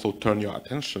will also turn your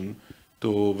attention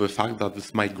to the fact that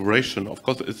this migration, of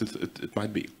course, it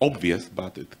might be obvious,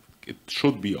 but it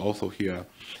should be also here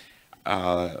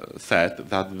said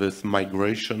that this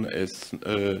migration is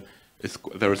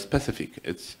very specific.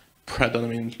 It's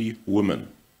predominantly women.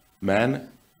 Men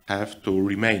have to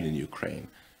remain in Ukraine,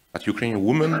 but Ukrainian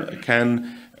women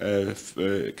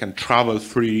can travel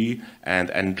freely and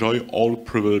enjoy all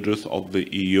privileges of the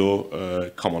EU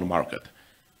common market.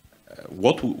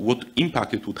 What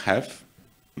impact it would have?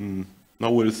 Now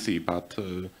we'll see. But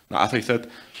as I said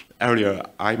earlier,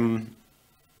 I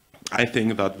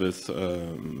think that this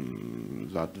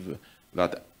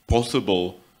that possible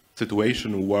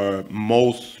situation where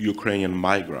most Ukrainian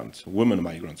migrants, women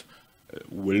migrants,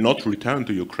 will not return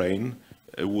to Ukraine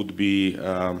would be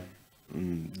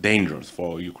dangerous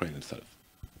for Ukraine itself.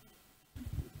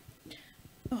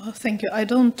 Thank you. I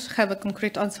don't have a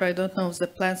concrete answer. I don't know the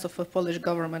plans of the Polish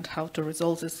government how to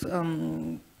resolve this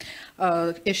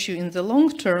issue in the long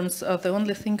terms. The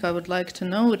only thing I would like to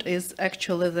note is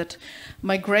actually that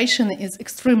migration is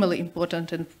extremely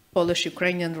important in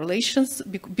Polish-Ukrainian relations.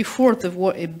 Before the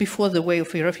war, before the wave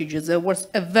of refugees, there was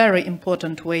a very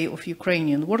important wave of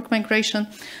Ukrainian work migration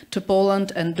to Poland.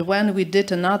 And when we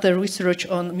did another research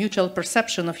on mutual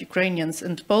perception of Ukrainians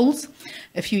and Poles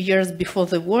a few years before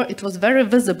the war, it was very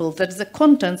visible that the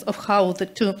contents of how the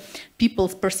two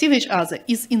peoples perceive each other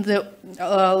is in the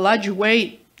large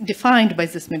way defined by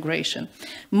this migration.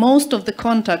 Most of the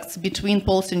contacts between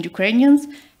Poles and Ukrainians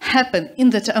happen on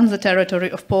the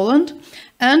territory of Poland,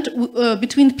 and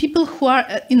between people who are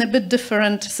in a bit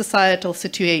different societal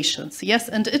situations. Yes,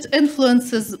 and it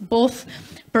influences both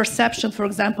perception. For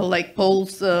example, like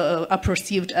Poles are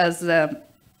perceived as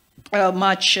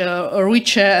much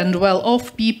richer and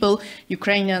well-off people.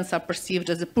 Ukrainians are perceived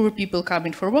as the poor people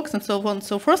coming for work, and so on and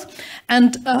so forth.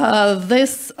 And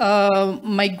this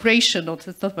migration, or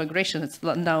it's not migration, it's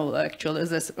now actually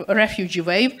this refugee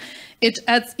wave, it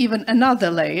adds even another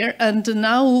layer. And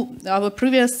now our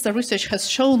previous research has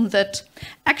shown that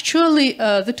actually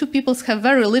the two peoples have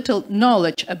very little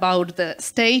knowledge about the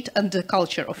state and the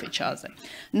culture of each other.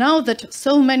 Now that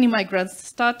so many migrants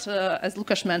start, as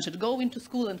Łukasz mentioned, go into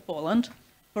school in Poland,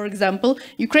 for example,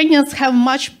 Ukrainians have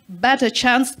much better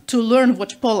chance to learn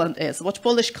what Poland is, what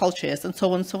Polish culture is, and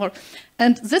so on and so forth.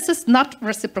 And this is not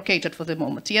reciprocated for the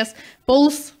moment. Yes,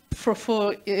 Poles, for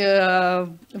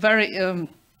very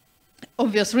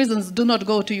obvious reasons, do not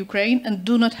go to Ukraine and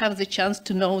do not have the chance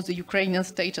to know the Ukrainian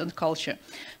state and culture.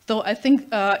 So I think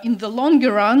in the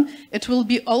longer run, it will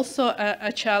be also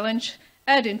a challenge,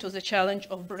 adding to the challenge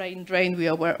of brain drain we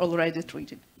were already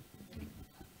treating.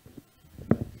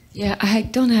 Yeah, I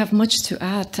don't have much to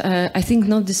add. I think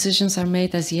no decisions are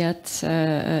made as yet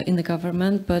in the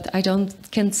government, but I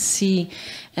can't see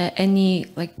any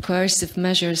like coercive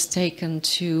measures taken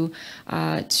to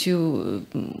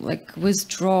like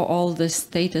withdraw all the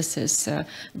statuses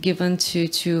given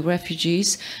to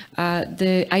refugees.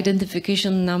 The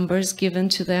identification numbers given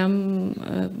to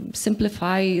them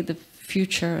simplify the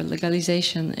future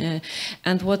legalization,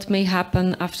 and what may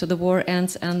happen after the war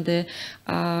ends and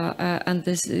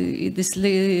this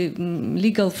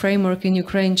legal framework in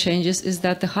Ukraine changes is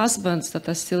that the husbands that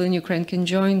are still in Ukraine can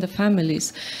join the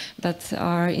families that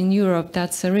are in Europe.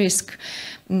 That's a risk.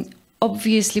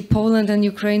 Obviously, Poland and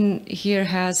Ukraine here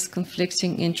has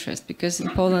conflicting interests, because in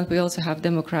Poland we also have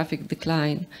demographic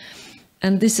decline.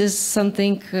 And this is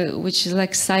something which is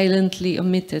like silently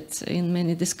omitted in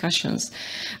many discussions.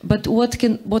 But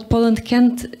what Poland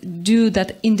can't do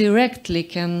that indirectly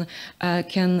can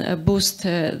boost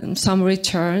some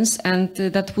returns, and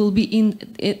that will be in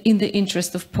the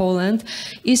interest of Poland,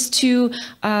 is to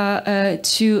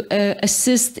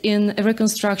assist in a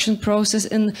reconstruction process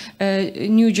and a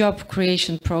new job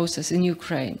creation process in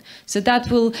Ukraine. So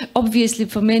that will obviously,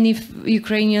 for many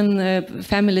Ukrainian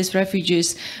families,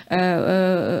 refugees,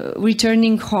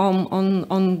 returning home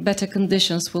on better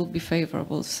conditions will be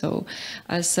favorable. So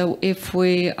if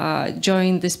we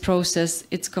join this process,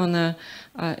 at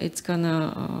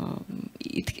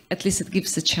least it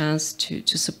gives a chance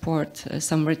to support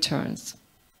some returns.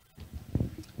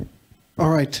 All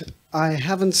right. I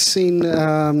haven't seen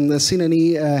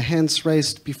any hands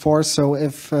raised before, so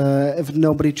if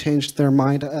nobody changed their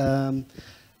mind,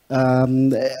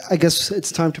 I guess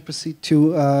it's time to proceed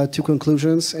to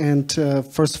conclusions. And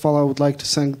first of all, I would like to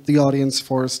thank the audience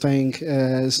for staying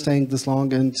this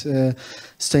long and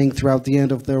staying throughout the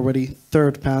end of the already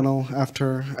third panel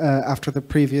after the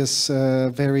previous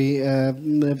very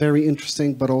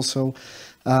interesting but also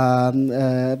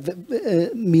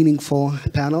meaningful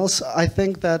panels. I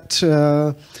think that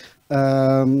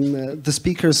the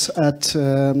speakers at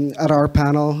our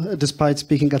panel, despite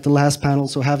speaking at the last panel,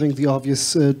 so having the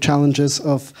obvious challenges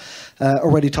of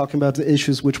already talking about the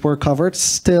issues which were covered,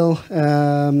 still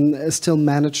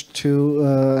managed to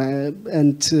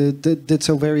and did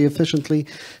so very efficiently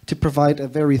to provide a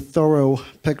very thorough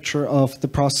picture of the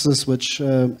processes which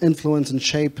influence and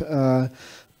shape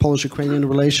Polish-Ukrainian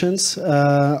relations,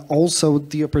 also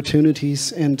the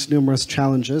opportunities and numerous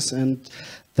challenges and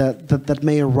that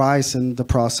may arise in the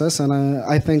process. And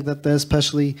I think that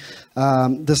especially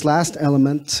this last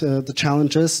element, the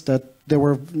challenges, that they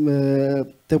were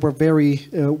very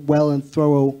well and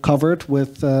thorough covered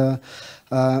with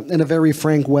in a very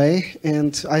frank way.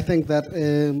 And I think that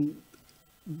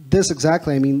this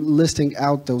exactly, I mean, listing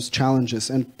out those challenges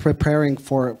and preparing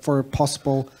for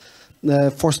possible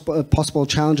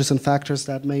challenges and factors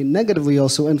that may negatively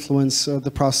also influence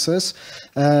the process.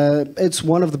 It's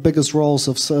one of the biggest roles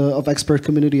of expert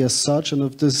community as such, and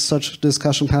of such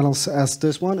discussion panels as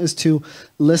this one, is to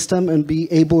list them and be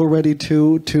able already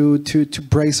to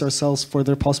brace ourselves for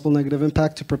their possible negative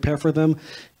impact, to prepare for them,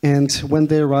 and when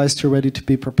they arise, to ready to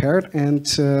be prepared. And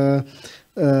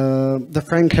the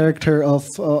frank character of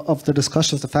the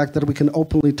discussions, the fact that we can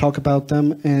openly talk about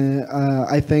them,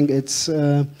 I think it's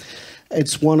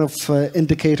one of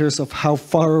indicators of how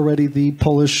far already the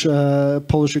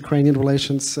Polish-Ukrainian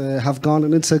relations have gone,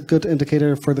 and it's a good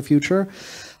indicator for the future.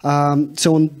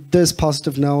 So on this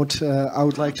positive note, I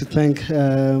would like to thank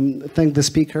the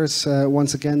speakers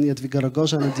once again: Jadwiga,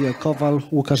 Rogoża, Nadiia, Koval,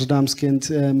 Łukasz, Adamski, and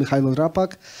Mykhailo,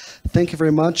 Drapak. Thank you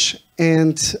very much,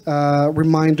 and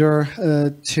reminder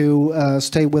to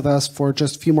stay with us for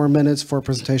just a few more minutes for a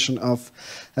presentation of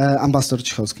Ambassador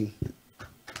Cichowski.